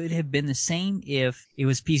would it have been the same if it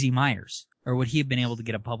was PZ Myers? Or would he have been able to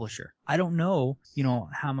get a publisher? I don't know,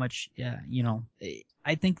 how much,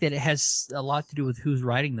 I think that it has a lot to do with who's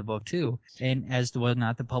writing the book, too, and as to whether or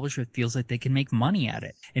not the publisher feels like they can make money at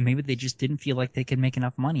it. And maybe they just didn't feel like they could make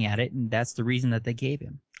enough money at it, and that's the reason that they gave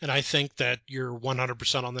him. And I think that you're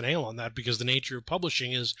 100% on the nail on that, because the nature of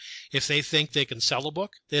publishing is if they think they can sell a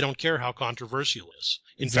book, they don't care how controversial it is.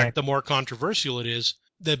 In fact, the more controversial it is,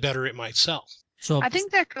 the better it might sell. So I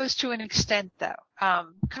think that goes to an extent, though.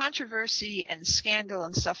 Controversy and scandal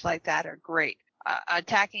and stuff like that are great.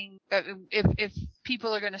 Attacking, if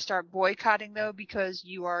people are going to start boycotting, though, because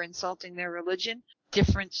you are insulting their religion,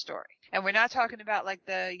 different story. And we're not talking about like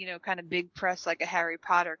the, kind of big press, like a Harry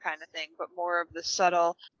Potter kind of thing, but more of the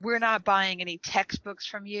subtle, we're not buying any textbooks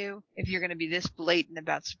from you if you're going to be this blatant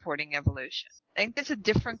about supporting evolution. I think that's a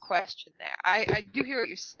different question there. I do hear what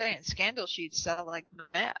you're saying. Scandal sheets sell like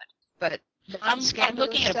mad, but I'm non-scandalous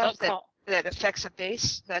looking at a stuff book that affects a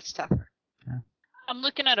base, that's tougher. I'm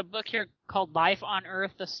looking at a book here called Life on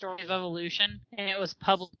Earth, The Story of Evolution, and it was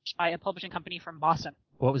published by a publishing company from Boston.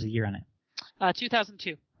 what was the year on it?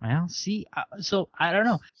 2002. Well, see, so I don't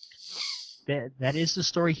know. That is the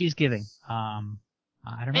story he's giving. I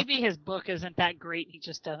don't know. Maybe his book isn't that great. He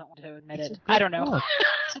just doesn't want to admit It's a it. good I don't know. book.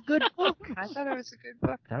 It's a good book. I thought it was a good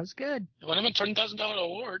book. That was good. It won him a $20,000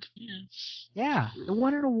 award. Yeah. Yeah, it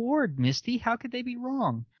won an award, Misty. How could they be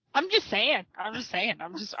wrong? I'm just saying. I'm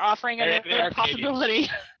just offering They another are possibility.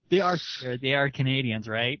 They are Canadians,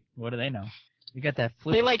 right? What do they know? You got that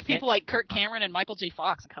flip. They like people like Kirk Cameron and Michael J.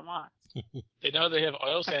 Fox. Come on. They know they have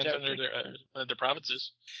oil sands under their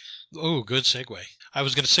provinces. Oh, good segue. I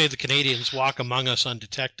was going to say the Canadians walk among us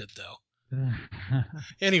undetected, though.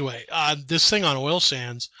 Anyway, this thing on oil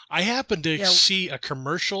sands, I happened to see a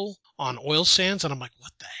commercial on oil sands, and I'm like,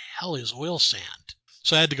 what the hell is oil sand?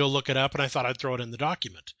 So I had to go look it up, and I thought I'd throw it in the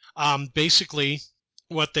document. Basically,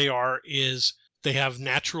 what they are is they have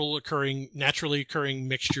naturally occurring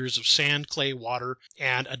mixtures of sand, clay, water,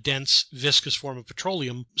 and a dense, viscous form of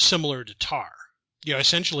petroleum similar to tar.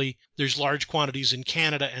 Essentially, there's large quantities in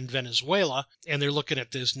Canada and Venezuela, and they're looking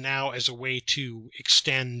at this now as a way to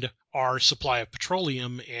extend our supply of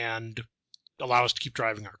petroleum and allow us to keep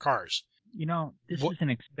driving our cars. This is an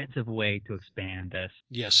expensive way to expand this.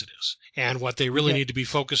 Yes, it is. And what they really need to be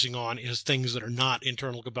focusing on is things that are not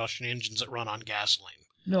internal combustion engines that run on gasoline.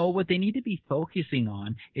 No, what they need to be focusing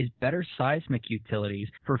on is better seismic utilities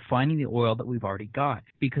for finding the oil that we've already got.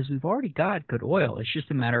 Because we've already got good oil. It's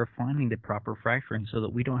just a matter of finding the proper fracturing so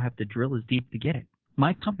that we don't have to drill as deep to get it.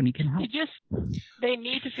 My company can help. They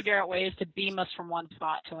need to figure out ways to beam us from one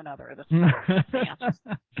spot to another.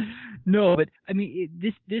 No, but I mean,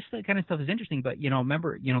 this kind of stuff is interesting. But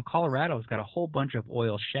remember, Colorado's got a whole bunch of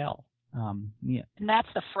oil shale. Yeah. And that's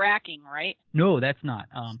the fracking, right? No, that's not.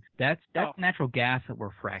 That's natural gas that we're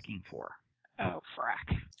fracking for. Oh,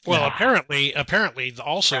 frack. Well, apparently,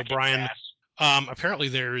 also, Fracking Brian, gas. apparently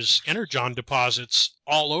there's energon deposits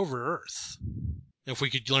all over Earth. If we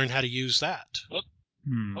could learn how to use that.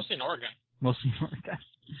 Mostly in Oregon. Mostly in Oregon.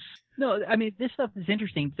 No, I mean, this stuff is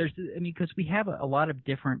interesting. Because we have a lot of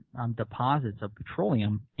different deposits of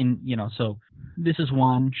petroleum so this is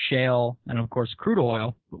one, shale, and of course crude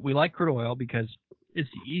oil. But we like crude oil because it's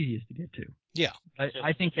the easiest to get to. Yeah.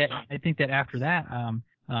 I think that after that,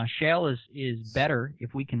 shale is better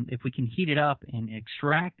if we can heat it up and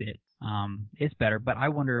extract it. It's better, but I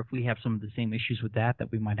wonder if we have some of the same issues with that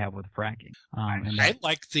we might have with fracking. I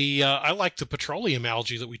like the petroleum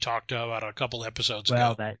algae that we talked about a couple episodes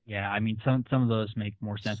ago. Well, I mean, some of those make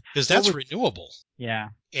more sense because that's renewable. Yeah,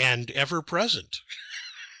 and ever present.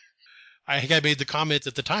 I think I made the comment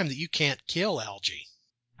at the time that you can't kill algae.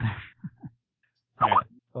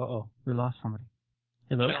 Uh-oh, we lost somebody.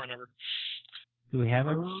 Hello? I don't remember. Do we have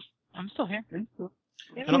it? I'm still here.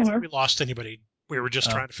 I don't think we lost anybody. We were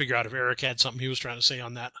just trying to figure out if Eric had something he was trying to say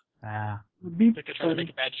on that. They could try to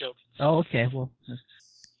make a bad joke. Oh, okay. Well,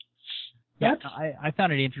 yeah, I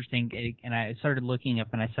found it interesting, and I started looking up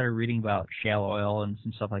and I started reading about shale oil and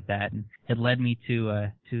some stuff like that, and it led me to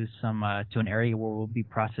an area where we'll be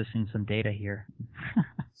processing some data here.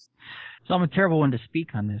 So I'm a terrible one to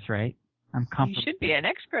speak on this, right? You should be an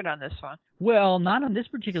expert on this one. Well, not on this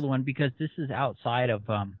particular one because this is outside of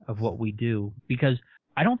what we do. Because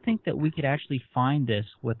I don't think that we could actually find this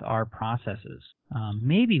with our processes.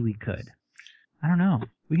 Maybe we could. I don't know.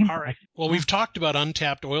 We can. All right. Well, we've talked about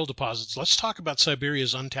untapped oil deposits. Let's talk about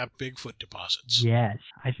Siberia's untapped Bigfoot deposits. Yes,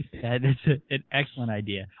 I think that is an excellent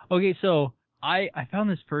idea. Okay, so I found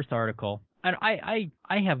this first article, and I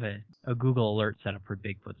have a Google alert set up for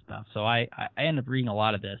Bigfoot stuff, so I end up reading a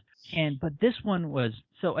lot of this. But this one was,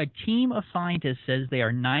 so a team of scientists says they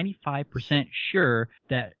are 95% sure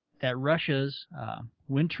that Russia's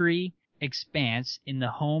wintry expanse in the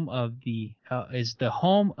home of the is the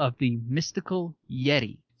home of the mystical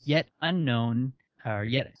Yeti, yet unknown.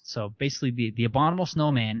 So basically, the abominable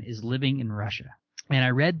snowman is living in Russia. And I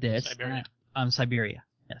read this. Siberia. Siberia.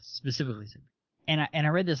 Yes, specifically Siberia. And I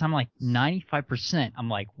read this. I'm like 95%. I'm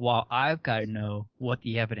like, wow, I've got to know what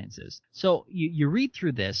the evidence is. So you read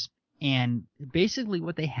through this, and basically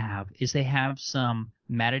what they have is they have some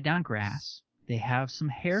matted down grass. They have some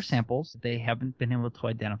hair samples that they haven't been able to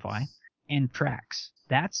identify, and tracks.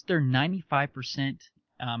 That's their 95%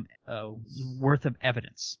 worth of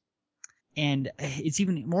evidence. And it's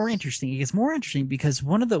even more interesting. It gets more interesting because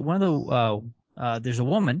there's a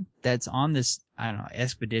woman that's on this, I don't know,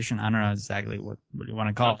 expedition. I don't know exactly what you want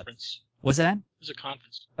to call Conference. it. What's that? It was a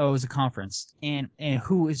conference. Oh, it was a conference. And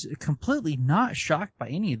who is completely not shocked by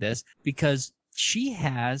any of this because she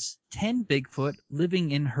has 10 Bigfoot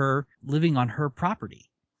living on her property.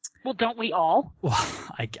 Well, don't we all? Well,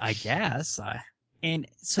 I guess. And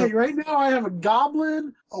so Hey, right now I have a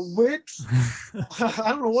goblin, a witch. I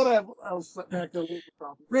don't know what else back there.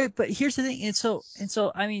 Right, but here's the thing, and so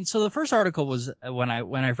I mean, so the first article was when I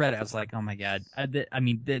read it, I was like, oh my god,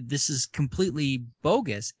 this is completely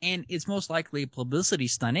bogus, and it's most likely a publicity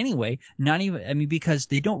stunt anyway. Not even, I mean, because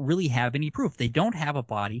they don't really have any proof. They don't have a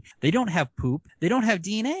body. They don't have poop. They don't have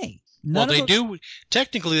DNA.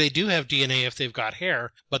 Technically, they do have DNA if they've got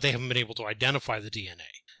hair, but they haven't been able to identify the DNA.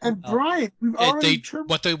 And Brian, we've already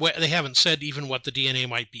They haven't said even what the DNA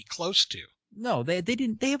might be close to. No, they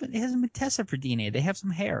didn't. They haven't. It hasn't been tested for DNA. They have some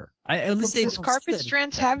hair. At least they Does carpet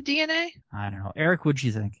strands have DNA? I don't know. Eric, what'd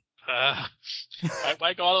you think? I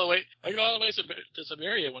go all the way. To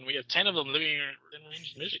Siberia when we have 10 of them living in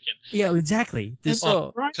Michigan. Yeah, exactly.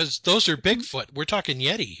 Because those are Bigfoot. We're talking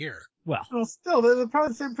Yeti here. Well, still, they're probably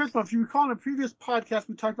the same principle. If you recall in a previous podcast,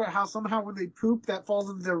 we talked about how somehow when they poop, that falls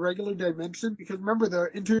into their regular dimension. Because remember, they're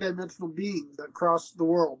interdimensional beings that cross the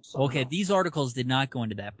world. Somehow. Okay, these articles did not go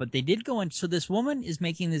into that, but they did go into. So this woman is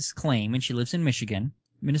making this claim, and she lives in Michigan,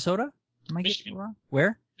 Minnesota. Am I getting it wrong?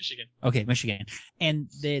 Where? Michigan. Okay, Michigan. And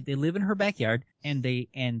they live in her backyard, and they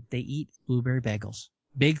eat blueberry bagels.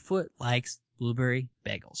 Bigfoot likes blueberry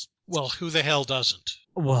bagels. Well, who the hell doesn't?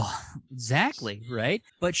 Well, exactly, right?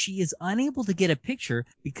 But she is unable to get a picture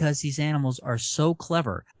because these animals are so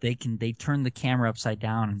clever. They turn the camera upside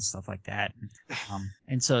down and stuff like that.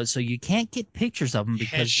 And so you can't get pictures of them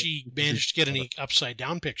because has she managed to get any upside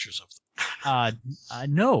down pictures of them?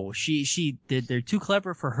 No, they're too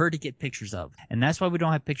clever for her to get pictures of, and that's why we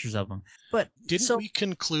don't have pictures of them. But didn't we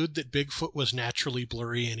conclude that Bigfoot was naturally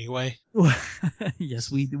blurry anyway?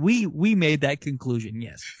 Yes, we made that conclusion.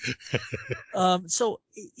 Yes. So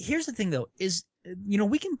here's the thing, though, is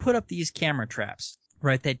we can put up these camera traps,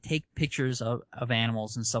 right, that take pictures of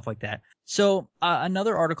animals and stuff like that. So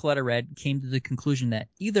another article that I read came to the conclusion that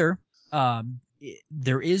either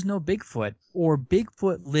there is no Bigfoot, or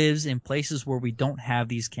Bigfoot lives in places where we don't have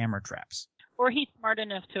these camera traps. Or he's smart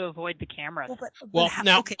enough to avoid the cameras.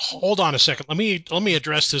 Hold on a second. Let me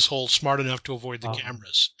address this whole smart enough to avoid the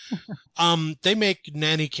cameras. They make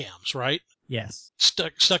nanny cams, right? Yes.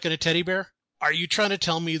 Stuck in a teddy bear? Are you trying to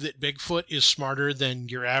tell me that Bigfoot is smarter than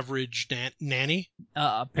your average nanny?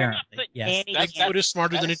 Apparently, yes. Bigfoot is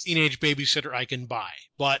smarter than a teenage babysitter I can buy,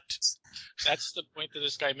 but... That's the point that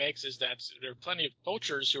this guy makes, is that there are plenty of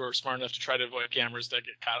poachers who are smart enough to try to avoid cameras that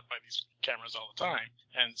get caught by these cameras all the time.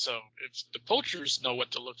 And so it's the poachers know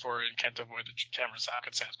what to look for and can't avoid the cameras. How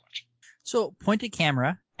can Sasquatch? So point a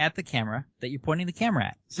camera at the camera that you're pointing the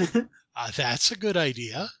camera at. That's a good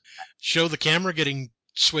idea. Show the camera getting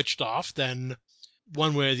switched off, then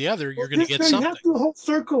one way or the other, you're going to get something. You have to do a whole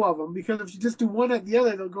circle of them, because if you just do one at the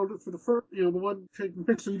other, they'll go for the first, the one taking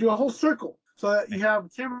pictures. You do a whole circle, so that you have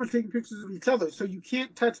cameras taking pictures of each other. So you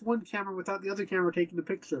can't touch one camera without the other camera taking the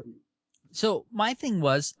picture of you. So my thing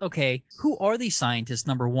was, okay, who are these scientists,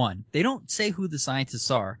 number one? They don't say who the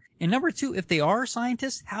scientists are. And number two, if they are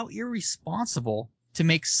scientists, how irresponsible to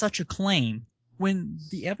make such a claim when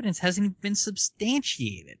the evidence hasn't even been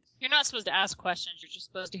substantiated. You're not supposed to ask questions. You're just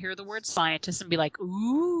supposed to hear the word scientist and be like,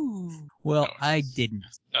 ooh. Well, I didn't.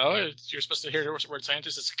 No, you're supposed to hear the word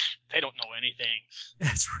scientist. They don't know anything.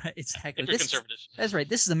 That's right. Exactly. If you're conservative. That's right.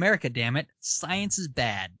 This is America, damn it. Science is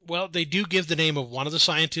bad. Well, they do give the name of one of the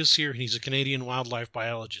scientists here, and he's a Canadian wildlife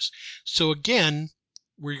biologist. So again,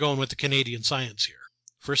 we're going with the Canadian science here.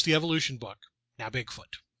 First the evolution book, now Bigfoot.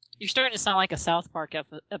 You're starting to sound like a South Park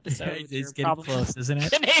episode. It's getting close, isn't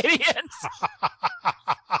it? Canadians.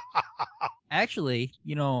 Actually,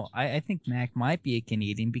 I think Mac might be a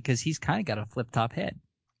Canadian because he's kind of got a flip-top head.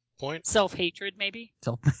 Point. Self-hatred, maybe.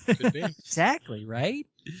 Could be. Exactly, right?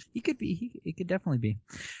 He could be. He could definitely be.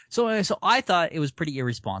 So I thought it was pretty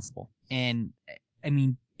irresponsible. And, I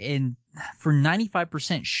mean, for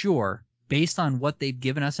 95% sure, based on what they've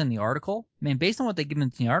given us in the article, based on what they've given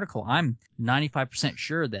us in the article, I'm 95%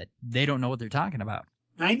 sure that they don't know what they're talking about.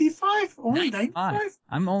 95? Only 95?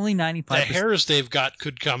 I'm only 95%. The hairs they've got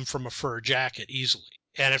could come from a fur jacket easily.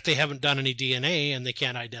 And if they haven't done any DNA and they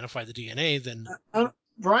can't identify the DNA, then...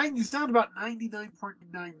 Brian, you sound about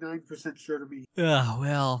 99.99% sure to me.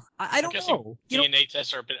 Well, I don't know. DNA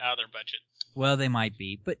tests are a bit out of their budget. Well, they might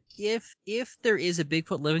be. But if there is a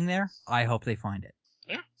Bigfoot living there, I hope they find it.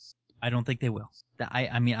 Yeah. I don't think they will.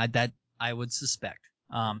 I would suspect.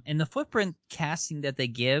 And the footprint casting that they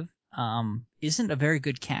give isn't a very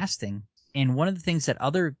good casting. And one of the things that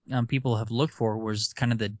other people have looked for was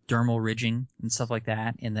kind of the dermal ridging and stuff like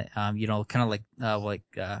that, and the kind of like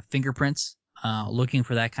fingerprints. Looking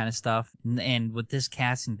for that kind of stuff, and with this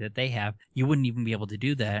casting that they have, you wouldn't even be able to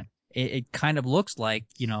do that. It kind of looks like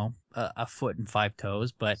a foot and 5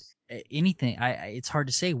 toes, but anything. It's hard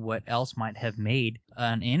to say what else might have made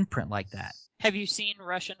an imprint like that. Have you seen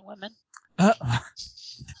Russian women?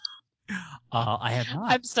 I have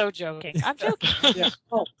not. I'm so joking. I'm joking. Yeah.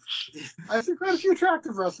 Oh, I've seen quite a few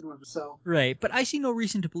attractive Russian women, so. Right, but I see no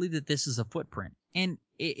reason to believe that this is a footprint. And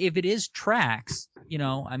if it is tracks,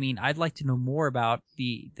 I'd like to know more about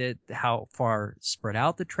how far spread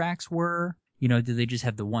out the tracks were. Do they just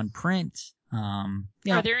have the one print? Are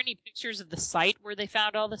there any pictures of the site where they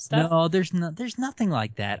found all this stuff? No, there's nothing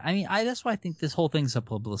like that. That's why I think this whole thing's a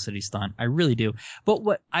publicity stunt. I really do. But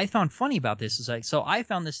what I found funny about this is so I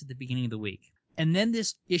found this at the beginning of the week, and then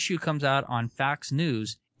this issue comes out on Fox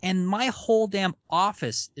News, and my whole damn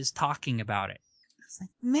office is talking about it. It's like,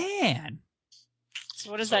 man. So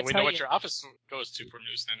what does that tell you? We know what your office goes to for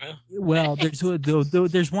news then, huh? Well,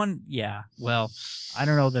 there's one. Yeah. Well, I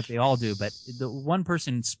don't know that they all do, but the one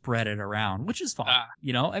person spread it around, which is fun.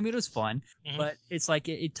 It was fun, but it's like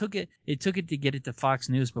it took it to get it to Fox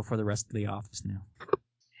News before the rest of the office knew.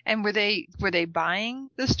 And were they buying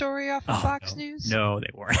the story off of Fox News? No, they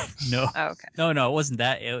weren't. No. Oh, okay. No, it wasn't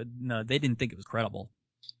that. No, they didn't think it was credible.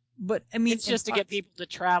 But it's just to get people to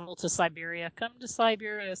travel to Siberia. Come to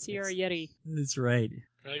Siberia, see our Yeti. That's right.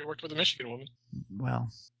 Well, you worked with a Michigan woman.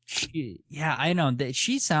 Well, I know that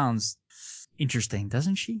she sounds interesting,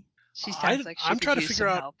 doesn't she? She sounds like she I'm could trying to use figure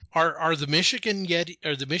some out help. are the Michigan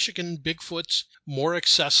Bigfoots more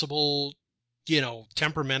accessible,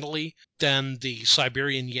 temperamentally than the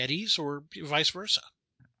Siberian Yetis, or vice versa?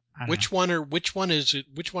 Which one are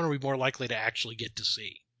we more likely to actually get to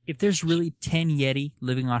see? If there's really 10 Yeti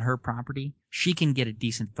living on her property, she can get a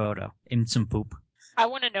decent photo and some poop. I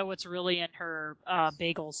want to know what's really in her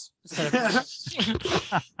bagels instead of.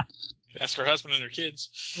 Ask her husband and her kids.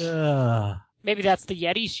 Maybe that's the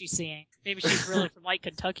Yeti she's seeing. Maybe she's really from like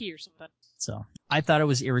Kentucky or something. So I thought it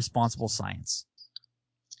was irresponsible science.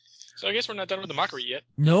 So I guess we're not done with the mockery yet.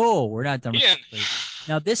 No, we're not done with Ian. it.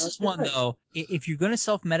 Now, this is one, though. If you're going to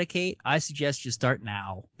self-medicate, I suggest you start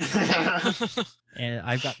now. And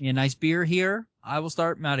I've got me a nice beer here. I will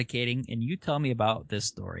start medicating, and you tell me about this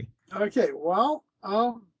story. Okay, well,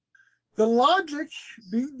 the logic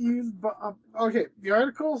being used by, the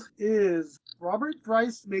article is Robert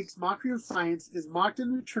Bryce makes mockery of science is mocked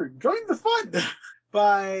in return. Join the fun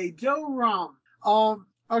by Joe Rom.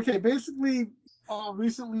 Basically,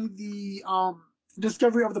 recently the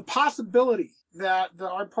discovery of the possibility that there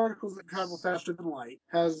are particles that travel faster than light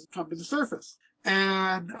has come to the surface.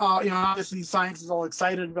 And, obviously science is all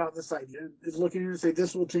excited about this idea. It's looking to say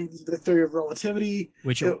this will change the theory of relativity.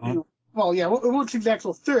 Which it won't change the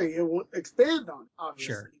actual theory. It will expand on it,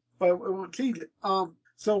 obviously. Sure. But it won't change it.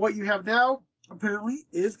 So what you have now, apparently,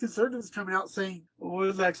 is conservatives coming out saying, what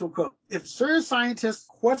is the actual quote? If serious scientists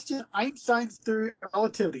question Einstein's theory of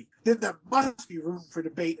relativity, then there must be room for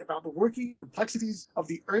debate about the working complexities of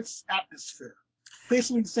the Earth's atmosphere.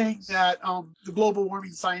 Basically saying that the global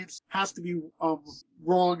warming science has to be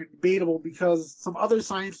wrong and debatable because some other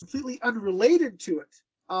science completely unrelated to it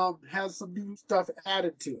has some new stuff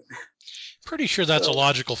added to it. Pretty sure that's a So,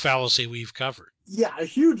 logical fallacy we've covered. yeah, a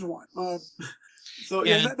huge one. So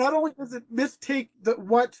yeah, And not only does it mistake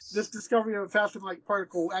what this discovery of a faster-than-light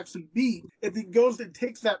particle actually means, it then goes and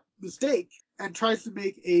takes that mistake and tries to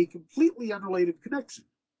make a completely unrelated connection.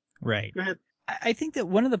 Right. Go ahead. I think that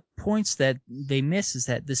one of the points that they miss is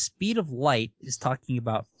that the speed of light is talking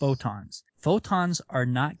about photons. Photons are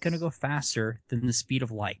not going to go faster than the speed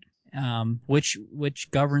of light, which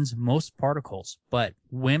governs most particles. But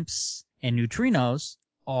WIMPs and neutrinos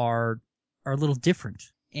are a little different.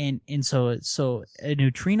 And so a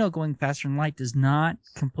neutrino going faster than light does not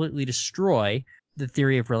completely destroy the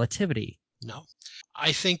theory of relativity. no,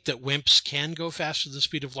 I think that WIMPs can go faster than the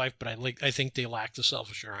speed of light, but I think they lack the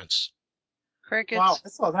self-assurance. Crickets. Wow, I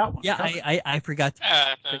saw that one. Yeah, I forgot to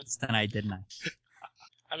Uh, fix tonight, didn't I?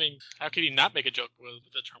 I mean, how could you not make a joke with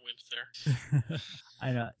the term wimps there?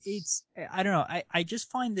 I know. I don't know. I just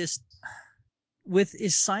find this, with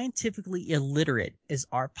as scientifically illiterate as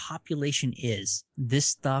our population is, this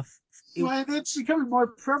stuff. Well, and it's becoming more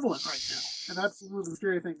prevalent right now, and that's one of the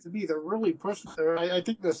scary things to me. They're really pushing it. I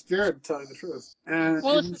think they're scared, telling the truth. And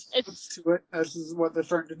Well, in response to it, this is what they're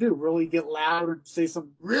starting to do: really get loud and say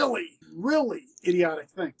some really, really idiotic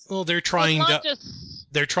things. Well, they're well, trying it's to not just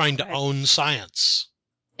they're trying to own science.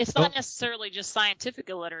 it's not necessarily just scientific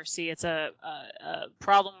illiteracy. It's a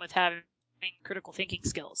problem with having critical thinking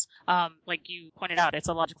skills. Like you pointed out, it's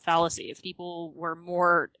a logical fallacy. If people were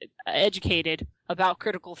more educated about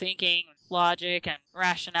critical thinking, logic, and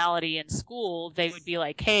rationality in school, they would be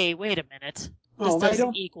like, hey, wait a minute. This Well, they doesn't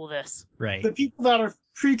don't. equal this. Right. The people that are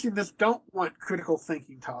preaching this don't want critical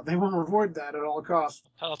thinking taught. They want to avoid that at all costs.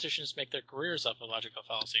 Politicians make their careers off of logical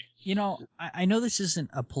fallacy. You know, I know this isn't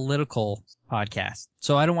a political podcast,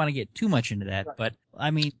 so I don't want to get too much into that. Right. But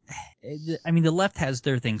I mean, the left has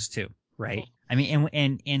their things too, right? I mean,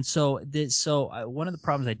 and so one of the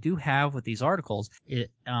problems I do have with these articles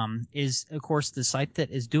is of course the site that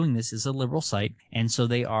is doing this is a liberal site, and so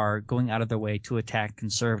they are going out of their way to attack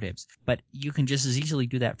conservatives. But you can just as easily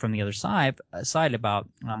do that from the other side about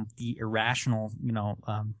the irrational,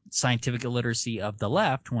 scientific illiteracy of the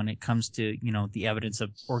left when it comes to the evidence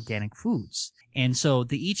of organic foods. And so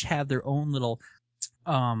they each have their own little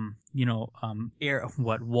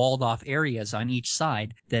walled off areas on each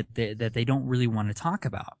side that they don't really want to talk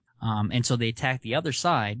about. And so they attack the other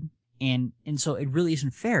side, and so it really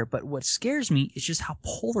isn't fair. But what scares me is just how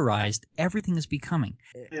polarized everything is becoming.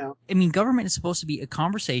 Yeah. I mean, government is supposed to be a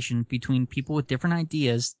conversation between people with different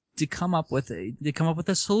ideas to come up with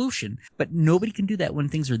a solution, but nobody can do that when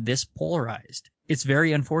things are this polarized. It's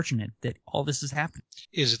very unfortunate that all this is happening.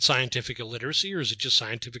 Is it scientific illiteracy or is it just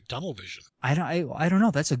scientific tunnel vision? I don't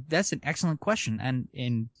know. That's an excellent question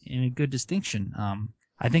and a good distinction.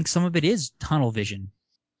 I think some of it is tunnel vision.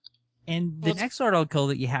 And the next article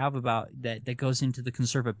that you have about that goes into the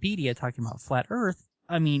Conservapedia talking about flat Earth,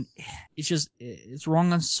 I mean, it's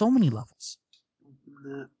wrong on so many levels.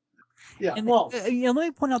 Yeah. And Well, let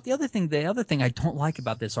me point out the other thing I don't like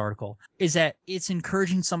about this article is that it's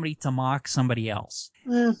encouraging somebody to mock somebody else.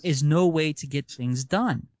 Is no way to get things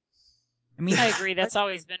done. I mean, I agree. That's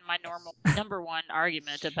always been my number one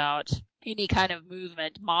argument about any kind of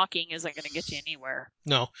movement. Mocking isn't going to get you anywhere.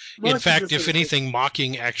 No. Well, In that's fact, just if a- anything,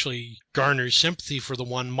 mocking actually garners sympathy for the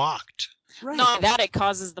one mocked. right. Not only that, it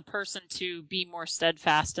causes the person to be more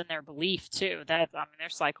steadfast in their belief too. There's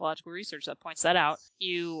psychological research that points that out.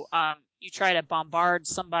 You try to bombard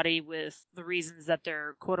somebody with the reasons that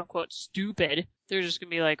they're quote unquote stupid. They're just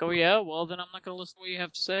gonna be like, oh yeah, well then I'm not gonna listen to what you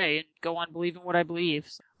have to say and go on believing what I believe.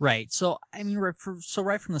 Right. So I mean, right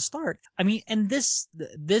from the start. I mean, and this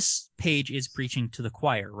page is preaching to the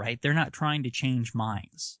choir, right? They're not trying to change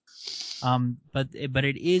minds. But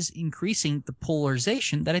it is increasing the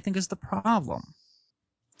polarization that I think is the problem.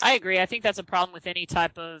 I agree. I think that's a problem with any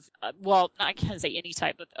type of, I can't say any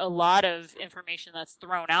type, but a lot of information that's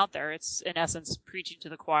thrown out there. It's, in essence, preaching to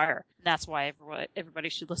the choir. And that's why everybody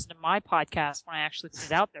should listen to my podcast when I actually put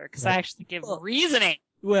it out there, because I actually give reasoning.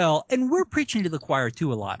 Well, and we're preaching to the choir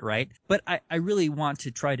too a lot, right? But I really want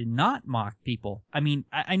to try to not mock people. I mean,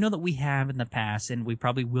 I know that we have in the past and we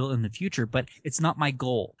probably will in the future, but it's not my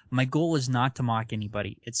goal. My goal is not to mock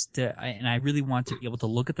anybody. And I really want to be able to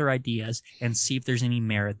look at their ideas and see if there's any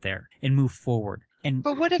merit there and move forward.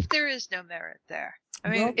 But what if there is no merit there? I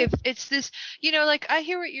mean, if it's this, like I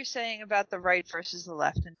hear what you're saying about the right versus the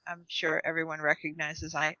left, and I'm sure everyone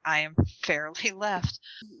recognizes I am fairly left.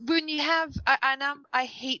 When you have, I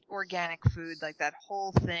hate organic food, like that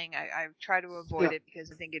whole thing. I try to avoid it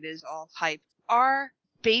because I think it is all hype. Are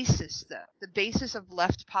basis, though, the basis of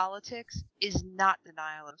left politics is not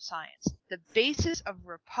denial of science. The basis of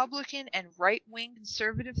Republican and right-wing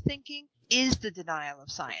conservative thinking is the denial of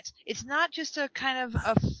science. It's not just a kind of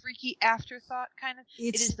a freaky afterthought kind of.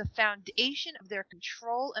 It is the foundation of their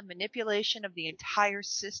control and manipulation of the entire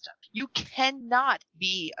system. You cannot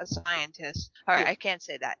be a scientist. All right, I can't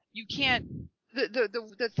say that. You can't.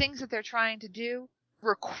 The things that they're trying to do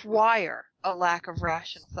require a lack of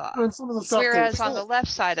rational thought. And some of the stuff Whereas on the left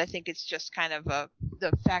side, I think it's just kind of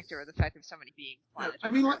the fact of somebody being planted. I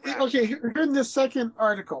mean, okay, here in this second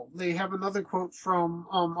article, they have another quote from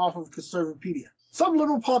off of Conservapedia. Some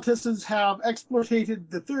liberal politicians have exploited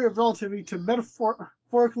the theory of relativity to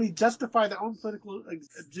metaphorically justify their own political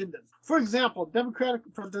agendas. For example, Democratic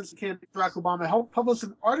presidential candidate Barack Obama helped publish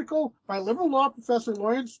an article by liberal law professor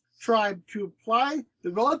Lawrence Tribe to apply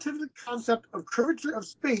the relativity concept of curvature of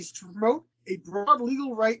space to promote a broad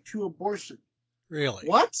legal right to abortion. Really?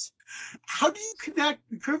 What? How do you connect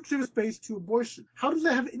the curvature of space to abortion? How does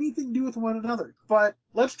that have anything to do with one another? But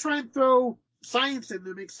let's try and throw science in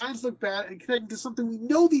there, make science look bad, and connect it to something we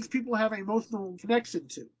know these people have an emotional connection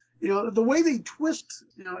to. The way they twist,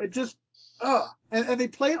 it just, and they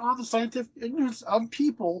play on the scientific ignorance of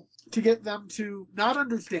people to get them to not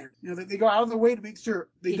understand. They go out of their way to make sure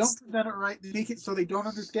they don't present it right. They make it so they don't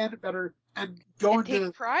understand it better and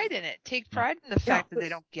take pride in it. Take pride in the fact that they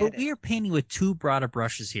don't get it. But we are painting with too broad of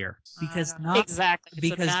brushes here because not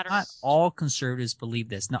all conservatives believe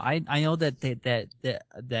this. Now, I know that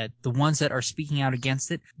the ones that are speaking out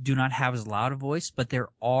against it do not have as loud a voice, but there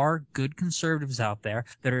are good conservatives out there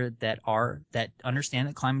that understand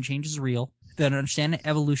that climate change is real, that understand that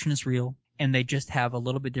evolution is real, and they just have a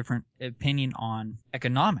little bit different opinion on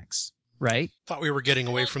economics. Right? Thought we were getting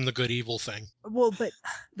away from the good evil thing. Well, but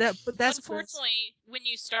that's unfortunately when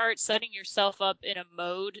you start setting yourself up in a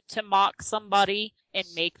mode to mock somebody and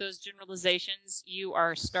make those generalizations, you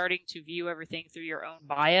are starting to view everything through your own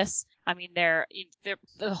bias. I mean,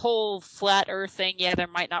 the whole flat Earth thing, yeah, there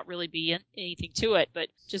might not really be anything to it, but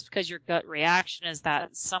just because your gut reaction is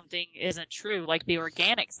that something isn't true, like the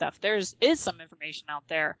organic stuff, there is some information out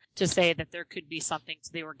there to say that there could be something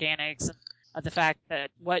to the organics and the fact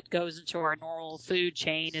that what goes into our normal food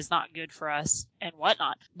chain is not good for us and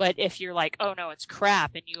whatnot. But if you're like, oh no, it's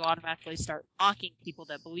crap, and you automatically start mocking people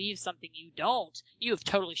that believe something you don't, you have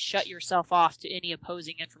totally shut yourself off to any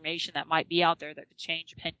opposing information that might be out there that could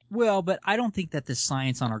change opinion. Well, but I don't think that the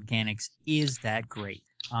science on organics is that great.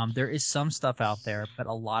 There is some stuff out there, but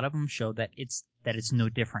a lot of them show that it's no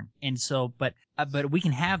different. And so, but we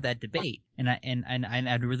can have that debate, and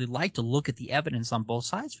I'd really like to look at the evidence on both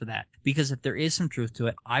sides for that, because if there is some truth to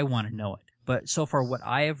it, I want to know it. But so far, what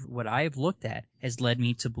I have looked at has led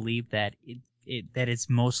me to believe that it's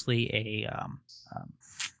mostly a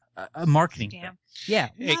marketing scam. thing. Yeah,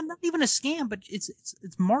 not even a scam, but it's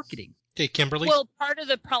marketing. Hey, Kimberly. Well, part of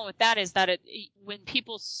the problem with that is that when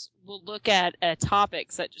people will look at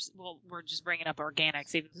topics that we're just bringing up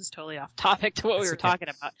organics, even though it's totally off topic to what we were talking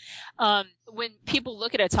about. When people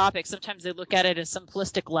look at a topic, sometimes they look at it at a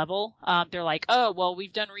simplistic level. They're like, oh, well,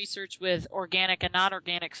 we've done research with organic and not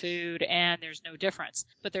organic food, and there's no difference.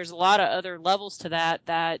 But there's a lot of other levels to that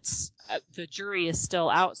the jury is still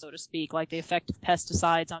out, so to speak, like the effect of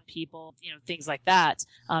pesticides on people, things like that,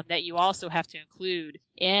 that you also have to include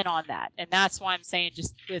in on that. And that's why I'm saying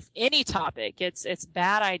just with any topic, it's a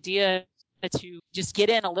bad idea to just get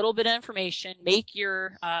in a little bit of information, make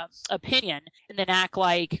your opinion, and then act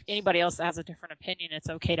like anybody else that has a different opinion, it's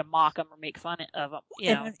okay to mock them or make fun of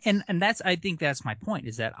them. And that's, I think that's my point,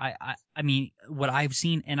 is that I mean, what I've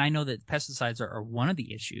seen, and I know that pesticides are one of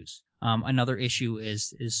the issues. Another issue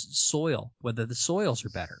is soil, whether the soils are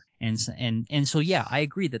better. And so, yeah, I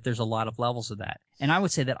agree that there's a lot of levels of that. And I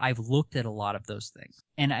would say that I've looked at a lot of those things.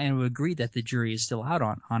 And I would agree that the jury is still out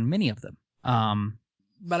on many of them.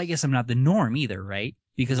 But I guess I'm not the norm either, right?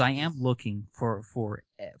 Because I am looking for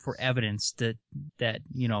evidence to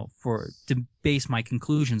base my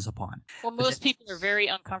conclusions upon. Well, most people are very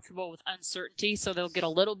uncomfortable with uncertainty, so they'll get a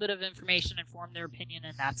little bit of information and form their opinion,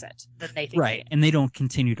 and that's it. Then they think right, and they don't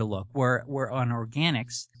continue to look. Where on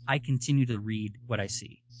organics, I continue to read what I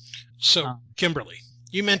see. So, Kimberly,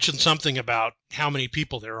 you mentioned something about how many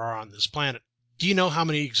people there are on this planet. Do you know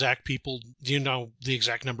the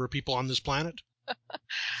exact number of people on this planet?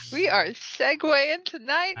 We are segueing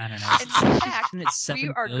tonight. I don't know. In fact, we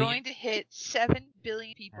are billion? going to hit 7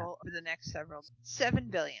 billion people over the next 7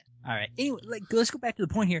 billion. All right. Anyway, let's go back to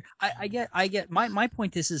the point here. I get my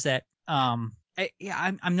point is that I'm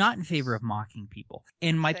not in favor of mocking people,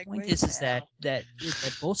 and my point is that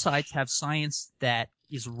both sides have science that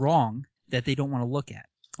is wrong that they don't want to look at.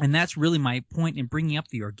 And that's really my point in bringing up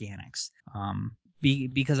the organics,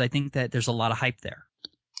 because I think that there's a lot of hype there.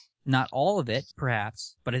 Not all of it,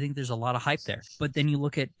 perhaps, but I think there's a lot of hype there. But then you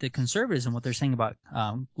look at the conservatives and what they're saying about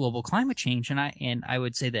global climate change, and I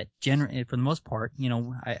would say that for the most part,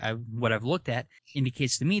 what I've looked at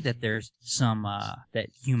indicates to me that there's some that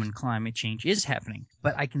human climate change is happening.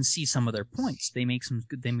 But I can see some of their points. They make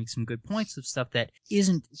some good points of stuff that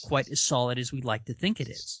isn't quite as solid as we'd like to think it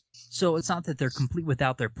is. So it's not that they're complete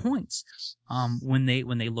without their points when they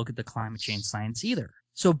look at the climate change science either.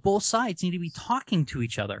 So both sides need to be talking to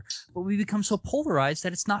each other, but we become so polarized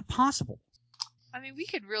that it's not possible. I mean, we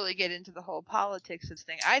could really get into the whole politics of the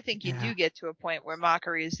thing. I think you Yeah. do get to a point where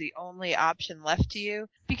mockery is the only option left to you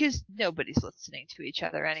because nobody's listening to each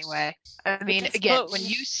other anyway. I mean, It's again, both.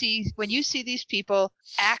 when you see these people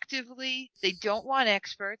actively, they don't want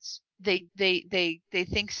experts. They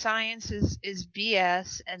think science is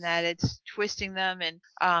BS and that it's twisting them. And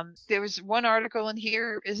there was one article in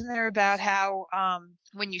here, isn't there, about how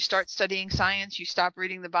when you start studying science, you stop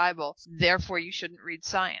reading the Bible. Therefore, you shouldn't read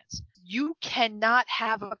science. You cannot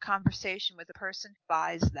have a conversation with a person who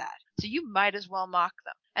buys that. So you might as well mock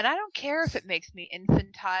them. And I don't care if it makes me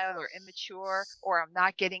infantile or immature or I'm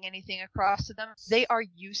not getting anything across to them. They are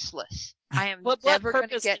useless. I am What never going to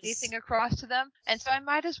purpose get does- anything across to them. And so I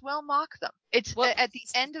might as well mock them. It's What at the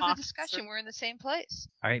purpose end does of the mocking discussion, serve? we're in the same place.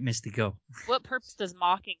 All right, Misty, go. What purpose does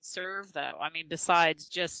mocking serve, though? I mean, besides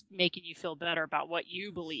just making you feel better about what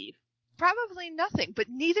you believe. Probably nothing, but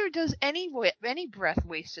neither does any breath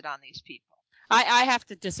wasted on these people. I have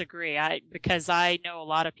to disagree. Because I know a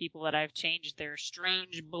lot of people that I've changed their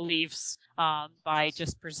strange beliefs by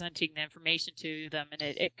just presenting the information to them, and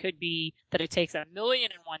it could be that it takes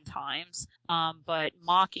 1,000,001 times, but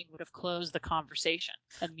mocking would have closed the conversation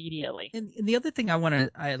immediately. And the other thing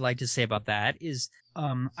I'd like to say about that is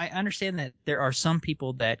I understand that there are some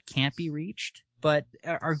people that can't be reached, but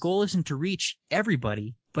our goal isn't to reach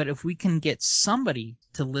everybody. But if we can get somebody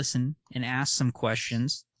to listen and ask some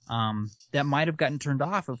questions that might have gotten turned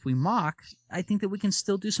off if we mock, I think that we can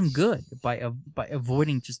still do some good by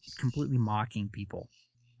avoiding just completely mocking people.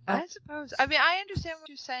 I suppose. I mean, I understand what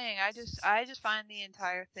you're saying. I just find the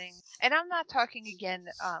entire thing, and I'm not talking again,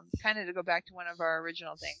 kind of to go back to one of our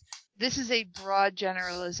original things. This is a broad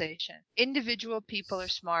generalization. Individual people are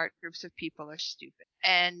smart, groups of people are stupid.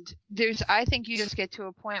 And I think you just get to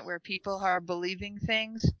a point where people are believing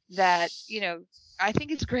things that, I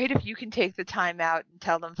think it's great if you can take the time out and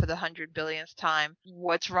tell them for the 100 billionth time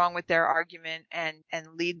what's wrong with their argument and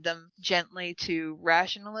lead them gently to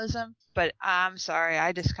rationalism. But I'm sorry,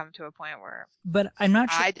 I just come to a point where But I'm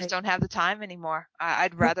not sure. I just don't have the time anymore.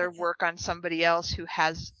 I'd rather work on somebody else who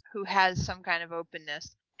has some kind of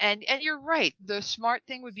openness. And you're right. The smart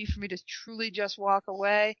thing would be for me to truly just walk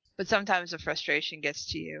away. But sometimes the frustration gets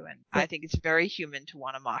to you, and I think it's very human to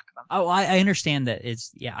want to mock them. Oh, I understand that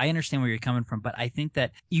I understand where you're coming from, but I think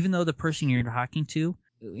that even though the person you're talking to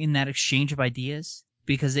in that exchange of ideas,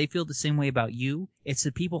 because they feel the same way about you, it's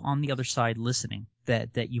the people on the other side listening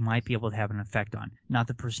that you might be able to have an effect on, not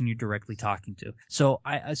the person you're directly talking to. So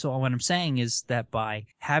what I'm saying is that by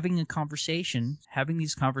having these conversations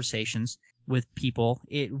with people,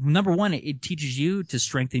 number one, it teaches you to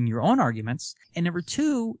strengthen your own arguments, and number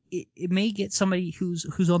two, it may get somebody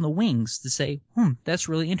who's on the wings to say, that's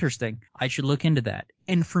really interesting. I should look into that.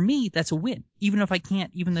 And for me, that's a win. Even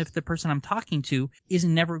if the person I'm talking to is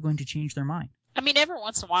never going to change their mind. I mean, every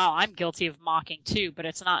once in a while, I'm guilty of mocking too, but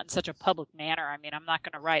it's not in such a public manner. I mean, I'm not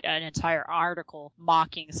going to write an entire article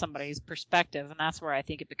mocking somebody's perspective, and that's where I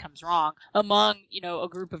think it becomes wrong. Among, a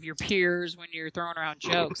group of your peers when you're throwing around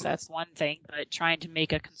jokes, that's one thing, but trying to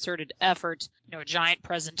make a concerted effort, a giant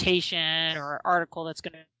presentation or an article that's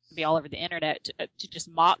going to be all over the internet to just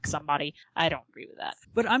mock somebody, I don't agree with that.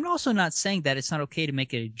 But I'm also not saying that it's not okay to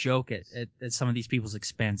make a joke at some of these people's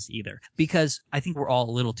expense either, because I think we're all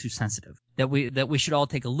a little too sensitive. That we should all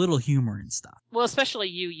take a little humor and stuff. Well, especially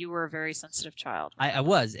you were a very sensitive child. I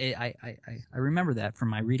was. I remember that from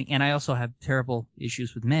my reading, and I also have terrible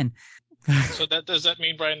issues with men. So does that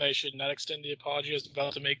mean, Brian, I should not extend the apology I was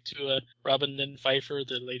about to make to Robin Lynn Pfeiffer,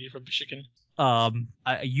 the lady from Michigan?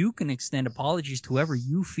 You can extend apologies to whoever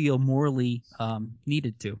you feel morally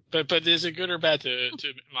needed to. But is it good or bad to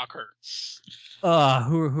mock her?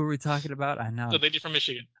 Who are we talking about? I know. The lady from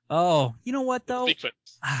Michigan. Oh, you know what though? Bigfoot.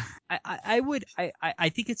 I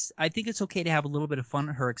think it's okay to have a little bit of fun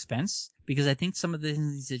at her expense, because I think some of the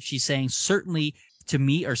things that she's saying certainly to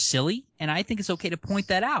me are silly, and I think it's okay to point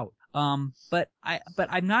that out. But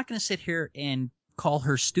I'm not going to sit here and call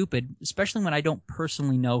her stupid, especially when I don't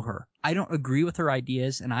personally know her. I don't agree with her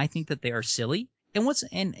ideas, and I think that they are silly.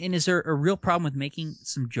 And is there a real problem with making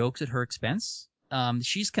some jokes at her expense?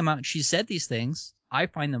 She's come out and she said these things. I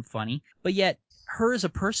find them funny, but yet her as a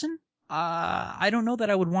person, I don't know that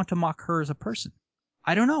I would want to mock her as a person.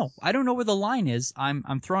 I don't know. I don't know where the line is.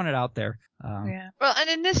 I'm throwing it out there. Yeah. Well, and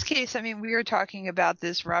in this case, I mean, we are talking about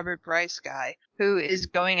this Robert Bryce guy who is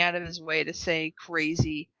going out of his way to say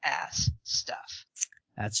crazy ass stuff.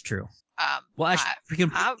 That's true. Well,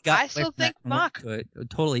 actually, I still think mock. A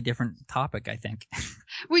totally different topic, I think.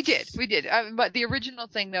 We did. But the original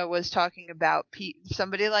thing, though, was talking about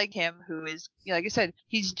somebody like him who is, like I said,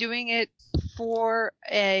 he's doing it for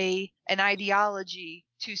an ideology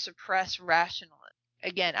to suppress rationalism.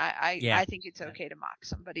 Again, I think it's okay to mock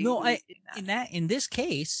somebody. No, in this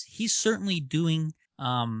case, he's certainly doing.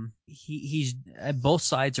 He's both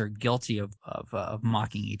sides are guilty of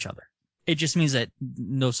mocking each other. It just means that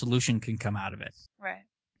no solution can come out of it. Right.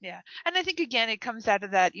 Yeah. And I think, again, it comes out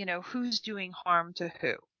of that, who's doing harm to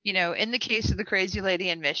who? In the case of the crazy lady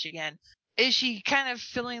in Michigan, is she kind of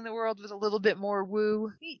filling the world with a little bit more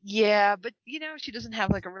woo? Yeah, but, she doesn't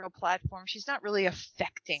have like a real platform. She's not really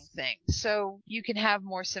affecting things. So you can have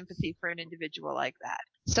more sympathy for an individual like that.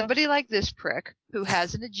 Somebody like this prick who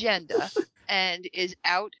has an agenda and is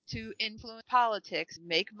out to influence politics,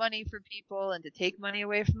 make money for people, and to take money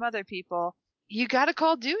away from other people, you got to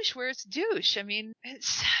call douche where it's douche. I mean,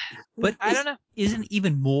 I don't know. Isn't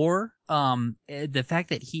even more the fact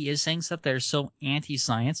that he is saying stuff that are so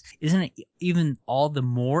anti-science? Isn't it even all the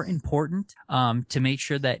more important to make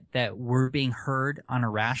sure that we're being heard on a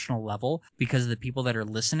rational level because of the people that are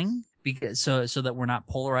listening? Because so that we're not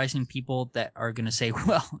polarizing people that are going to say,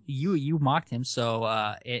 well, you mocked him, so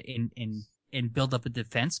and build up a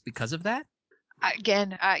defense because of that.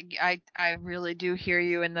 Again, I really do hear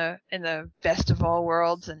you in the best of all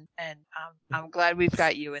worlds, and I'm glad we've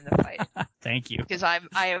got you in the fight. Thank you. Because I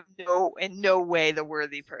am in no way the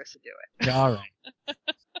worthy person to do it. All right.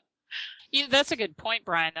 Yeah, that's a good point,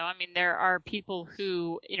 Brian, though. I mean, there are people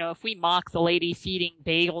who, if we mock the lady feeding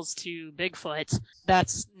bagels to Bigfoot,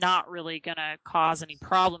 that's not really going to cause any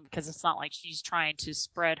problem because it's not like she's trying to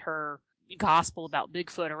spread her gospel about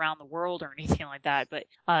Bigfoot around the world or anything like that. But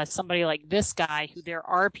somebody like this guy, who there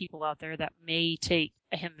are people out there that may take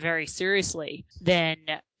him very seriously, then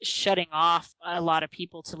shutting off a lot of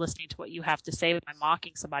people to listening to what you have to say by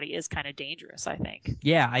mocking somebody is kind of dangerous, I think.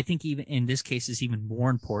 Yeah, I think even in this case it's even more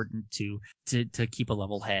important to keep a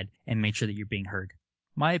level head and make sure that you're being heard.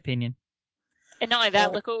 My opinion. And not only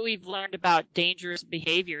that, look what we've learned about dangerous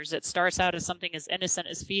behaviors. It starts out as something as innocent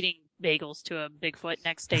as feeding bagels to a Bigfoot.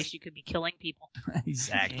 Next day, she could be killing people.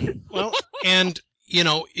 Exactly. Well, and,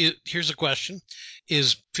 here's a question.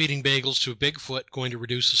 Is feeding bagels to a Bigfoot going to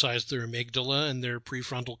reduce the size of their amygdala and their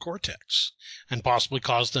prefrontal cortex and possibly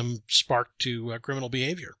cause them spark to criminal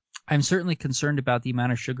behavior? I'm certainly concerned about the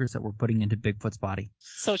amount of sugars that we're putting into Bigfoot's body.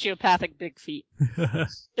 Sociopathic big feet.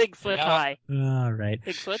 Bigfoot high. All right.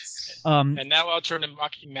 Bigfoots. And now I'll turn to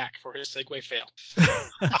mocking Mac for his segue fail.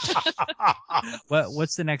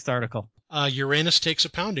 What's the next article? Uranus takes a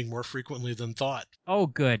pounding more frequently than thought. Oh,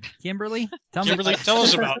 good. Kimberly, tell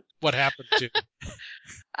us about what happened to.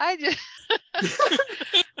 I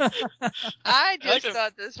just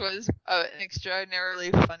thought this was an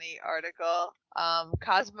extraordinarily funny article.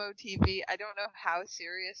 Cosmo TV, I don't know how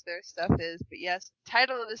serious their stuff is, but yes, the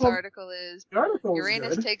title of this article is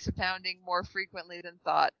Uranus takes a pounding more frequently than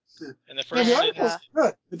thought. And the first sentence,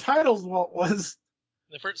 good. The title's what was.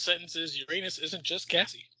 The first sentence is Uranus isn't just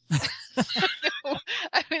Cassie.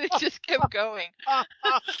 I mean, it just kept going. But,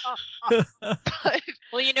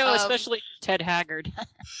 well, especially Ted Haggard.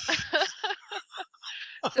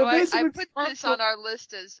 So I put this on our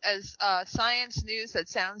list as science news that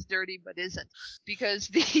sounds dirty but isn't, because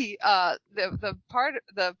the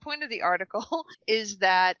point of the article is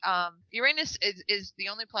that Uranus is the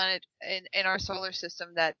only planet in our solar system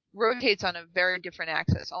that rotates on a very different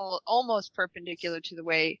axis, almost perpendicular to the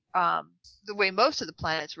way most of the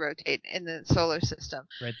planets rotate in the solar system.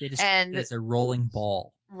 Right, it's a rolling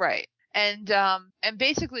ball. Right. And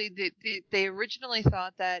basically they originally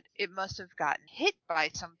thought that it must have gotten hit by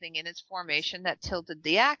something in its formation that tilted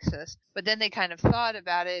the axis, but then they kind of thought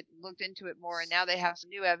about it, looked into it more, and now they have some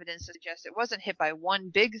new evidence to suggest it wasn't hit by one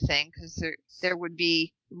big thing, because there would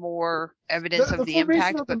be more evidence of the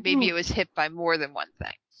impact, but maybe it was hit by more than one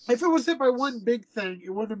thing. If it was hit by one big thing, it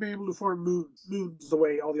wouldn't have been able to form moons the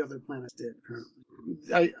way all the other planets did, apparently.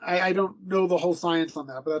 I don't know the whole science on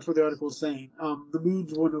that, but that's what the article is saying. The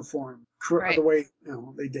moons wouldn't have formed the way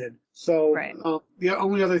they did. So the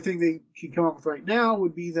only other thing they can come up with right now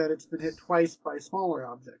would be that it's been hit twice by smaller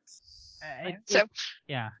objects. So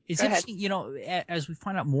Yeah, it's Go ahead. interesting. As we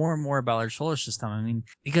find out more and more about our solar system, I mean,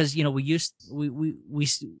 because we used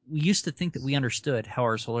to think that we understood how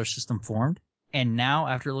our solar system formed, and now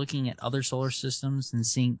after looking at other solar systems and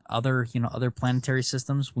seeing other planetary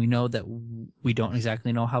systems, we know that we don't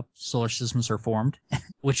exactly know how solar systems are formed,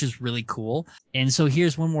 which is really cool. And so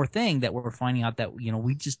here's one more thing that we're finding out that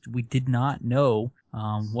we did not know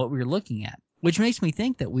what we were looking at, which makes me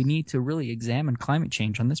think that we need to really examine climate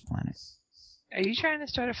change on this planet. are you trying to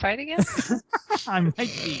start a fight again? I might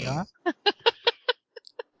be, huh?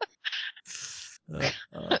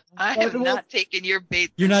 I am not taking your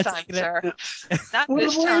bait You're this not time, taking it? sir. Not One of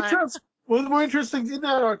this the more time. one of the more interesting things in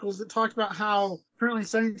that article is it talked about how apparently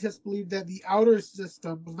scientists believe that the outer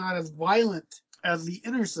system was not as violent as the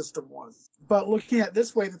inner system was. But looking at it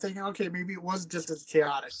this way, they're thinking, okay, maybe it was just as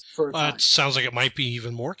chaotic for a time. It sounds like it might be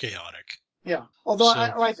even more chaotic. Yeah. Although So-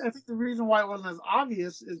 I think the reason why it wasn't as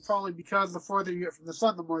obvious is probably because the further you get from the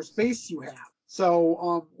sun, the more space you have.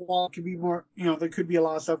 So while it could be more, there could be a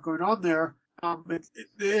lot of stuff going on there. There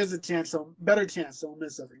is a better chance they'll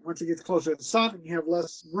miss everything. Once it gets closer to the sun and you have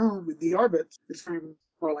less room in the orbit, it's going to be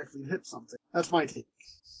more likely to hit something. That's my take.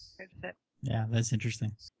 Yeah, that's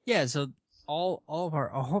interesting. Yeah, so all of our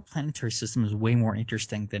whole planetary system is way more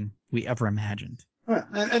interesting than we ever imagined. Yeah,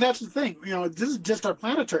 and that's the thing. This is just our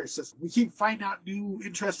planetary system. We keep finding out new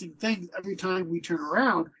interesting things every time we turn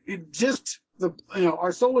around. In just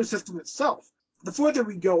our solar system itself. The further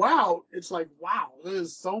we go out, it's like, wow,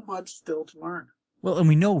 there's so much still to learn. Well, and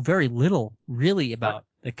we know very little really about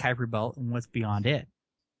the Kuiper Belt and what's beyond it.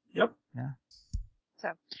 Yep. Yeah.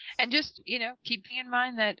 So, and just keeping in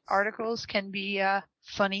mind that articles can be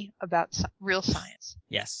funny about real science.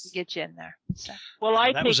 Yes. Get you in there. So. Well,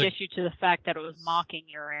 I that take was a- issue to the fact that it was mocking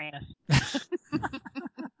Uranus.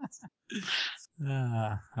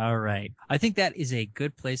 All right. I think that is a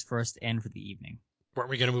good place for us to end for the evening. Weren't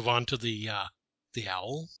we going to move on to the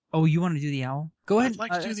owl? Oh, you want to do the owl? Go ahead. I'd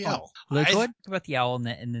like to do that's the fine. owl. Go ahead and talk about the owl, and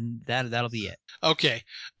then that'll be it. Okay.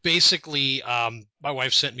 Basically, my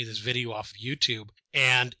wife sent me this video off of YouTube,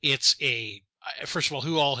 and it's first of all,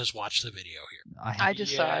 who all has watched the video here? I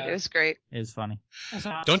just saw it. It was great. It was funny.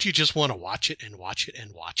 Don't you just want to watch it and watch it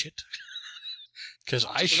and watch it? Because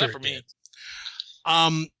I Just sure enough for me.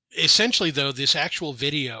 did. Essentially, though, this actual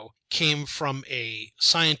video came from a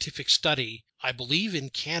scientific study, I believe in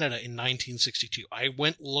Canada in 1962. I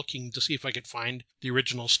went looking to see if I could find the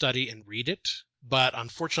original study and read it, but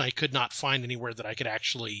unfortunately I could not find anywhere that I could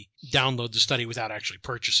actually download the study without actually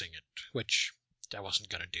purchasing it, which I wasn't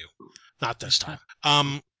going to do. Not this time.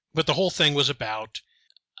 But the whole thing was about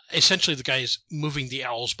essentially the guy's moving the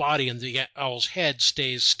owl's body, and the owl's head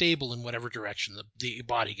stays stable in whatever direction the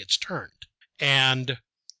body gets turned. And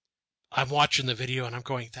I'm watching the video and I'm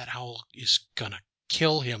going, that owl is going to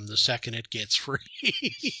kill him the second it gets free.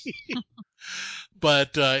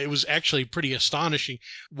 But it was actually pretty astonishing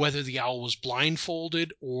whether the owl was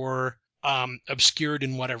blindfolded or obscured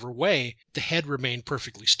in whatever way. The head remained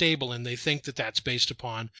perfectly stable, and they think that that's based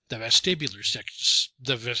upon the vestibular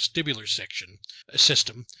section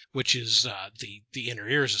system, which is the inner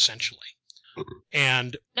ears essentially.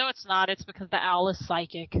 And No, it's not. It's because the owl is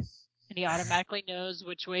psychic, and he automatically knows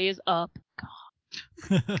which way is up.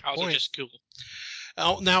 Owls are just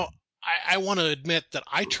cool. now I want to admit that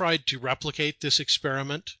I tried to replicate this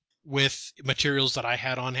experiment with materials that I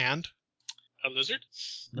had on hand. A lizard?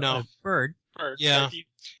 No. A bird. Bird? Yeah. Turkey?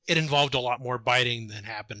 It involved a lot more biting than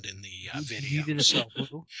happened in the video. You did it So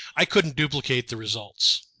so. I couldn't duplicate the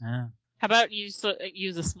results. Ah. How about use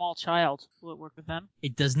a small child? Will it work with them?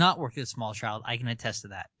 It does not work with a small child. I can attest to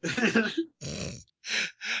that.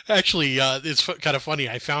 Actually, it's kind of funny.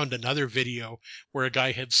 I found another video where a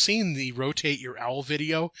guy had seen the rotate your owl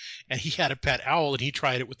video, and he had a pet owl, and he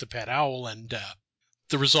tried it with the pet owl, and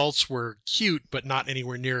the results were cute, but not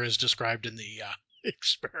anywhere near as described in the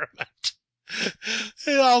experiment.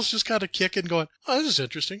 The owl's just kind of kicking, going, "Oh, this is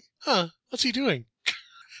interesting. Huh? What's he doing?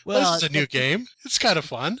 Well, this is a new game. It's kind of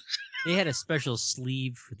fun." they had a special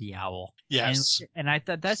sleeve for the owl. Yes. And I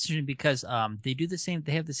thought that's interesting because they do the same.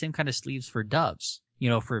 They have the same kind of sleeves for doves.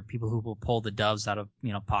 For people who will pull the doves out of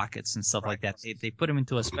pockets and stuff like that. They put them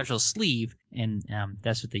into a special sleeve, and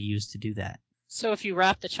that's what they use to do that. So if you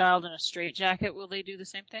wrap the child in a straitjacket, will they do the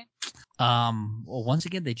same thing? Well, once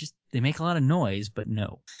again, they make a lot of noise, but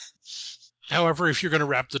no. However, if you're going to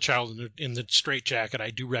wrap the child in the straitjacket, I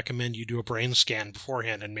do recommend you do a brain scan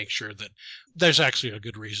beforehand and make sure that there's actually a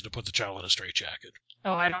good reason to put the child in a straitjacket.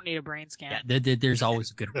 Oh, I don't need a brain scan. Yeah, there's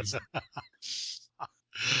always a good reason.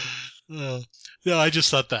 No, I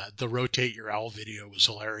just thought that the rotate your owl video was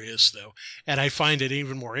hilarious, though. And I find it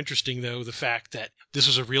even more interesting, though, the fact that this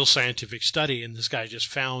is a real scientific study and this guy just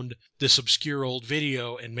found this obscure old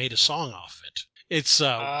video and made a song off it. It's,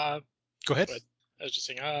 go ahead. But I was just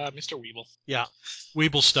saying, Mr. Weeble. Yeah.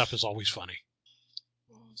 Weeble stuff is always funny.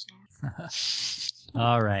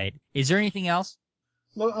 All right. Is there anything else?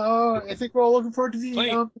 Well, I think we're all looking forward to the Play.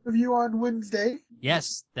 interview on Wednesday.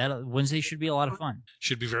 Yes, that Wednesday should be a lot of fun.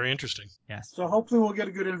 Should be very interesting. Yes. So hopefully we'll get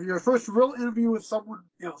a good interview. Our first real interview with someone,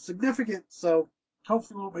 significant. So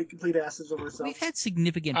hopefully we won't make complete asses of ourselves. We've had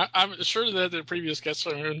significant. I'm sure that the previous guests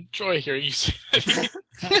will enjoy hearing you say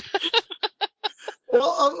that.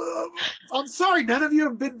 Well, I'm sorry, none of you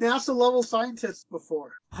have been NASA-level scientists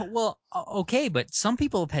before. Well, okay, but some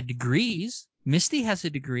people have had degrees. Misty has a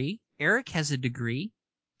degree. Eric has a degree.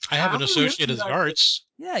 I have an How associate many in arts.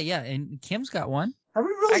 Yeah, and Kim's got one. Have we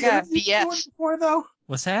really I got interviewed BS. anyone before, though?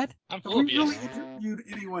 What's that? I'm Have full we of really BS. interviewed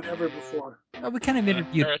anyone ever before? We kind of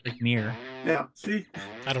interviewed Eric. like Mir. Yeah, see?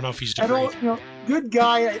 I don't know if he's I degree. don't, good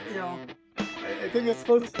guy, I think it's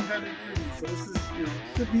supposed to have an interview, so this is,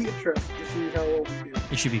 should be interesting to see how well we do.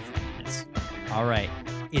 It should be fun. Yes. All right.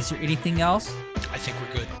 Is there anything else? I think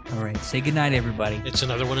we're good. All right. Say goodnight, everybody. It's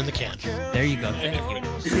another one in the can. There you go. Thank you.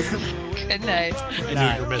 Good night. I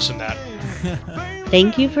knew you were missing that.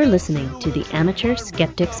 Thank you for listening to the Amateur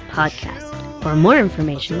Skeptics podcast. For more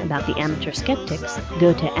information about the Amateur Skeptics,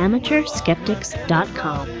 go to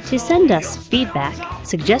amateurskeptics.com. To send us feedback,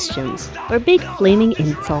 suggestions, or big flaming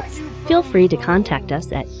insults, feel free to contact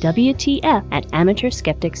us at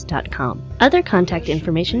WTF@amateurskeptics.com. Other contact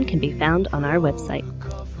information can be found on our website.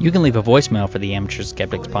 You can leave a voicemail for the Amateur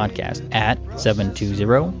Skeptics podcast at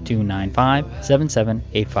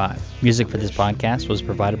 720-295-7785. Music for this podcast was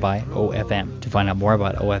provided by OFM. To find out more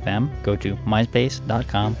about OFM, go to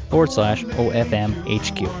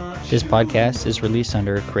myspace.com/OFMHQ. This podcast is released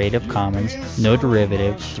under a Creative Commons, No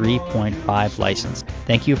Derivative 3.5 license.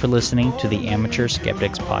 Thank you for listening to the Amateur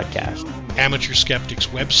Skeptics podcast. Amateur Skeptics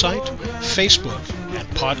website, Facebook, and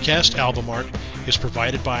podcast album art is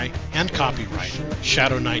provided by and copyright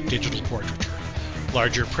Shadow Knight Digital Portraiture.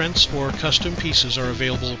 Larger prints or custom pieces are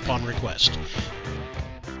available upon request.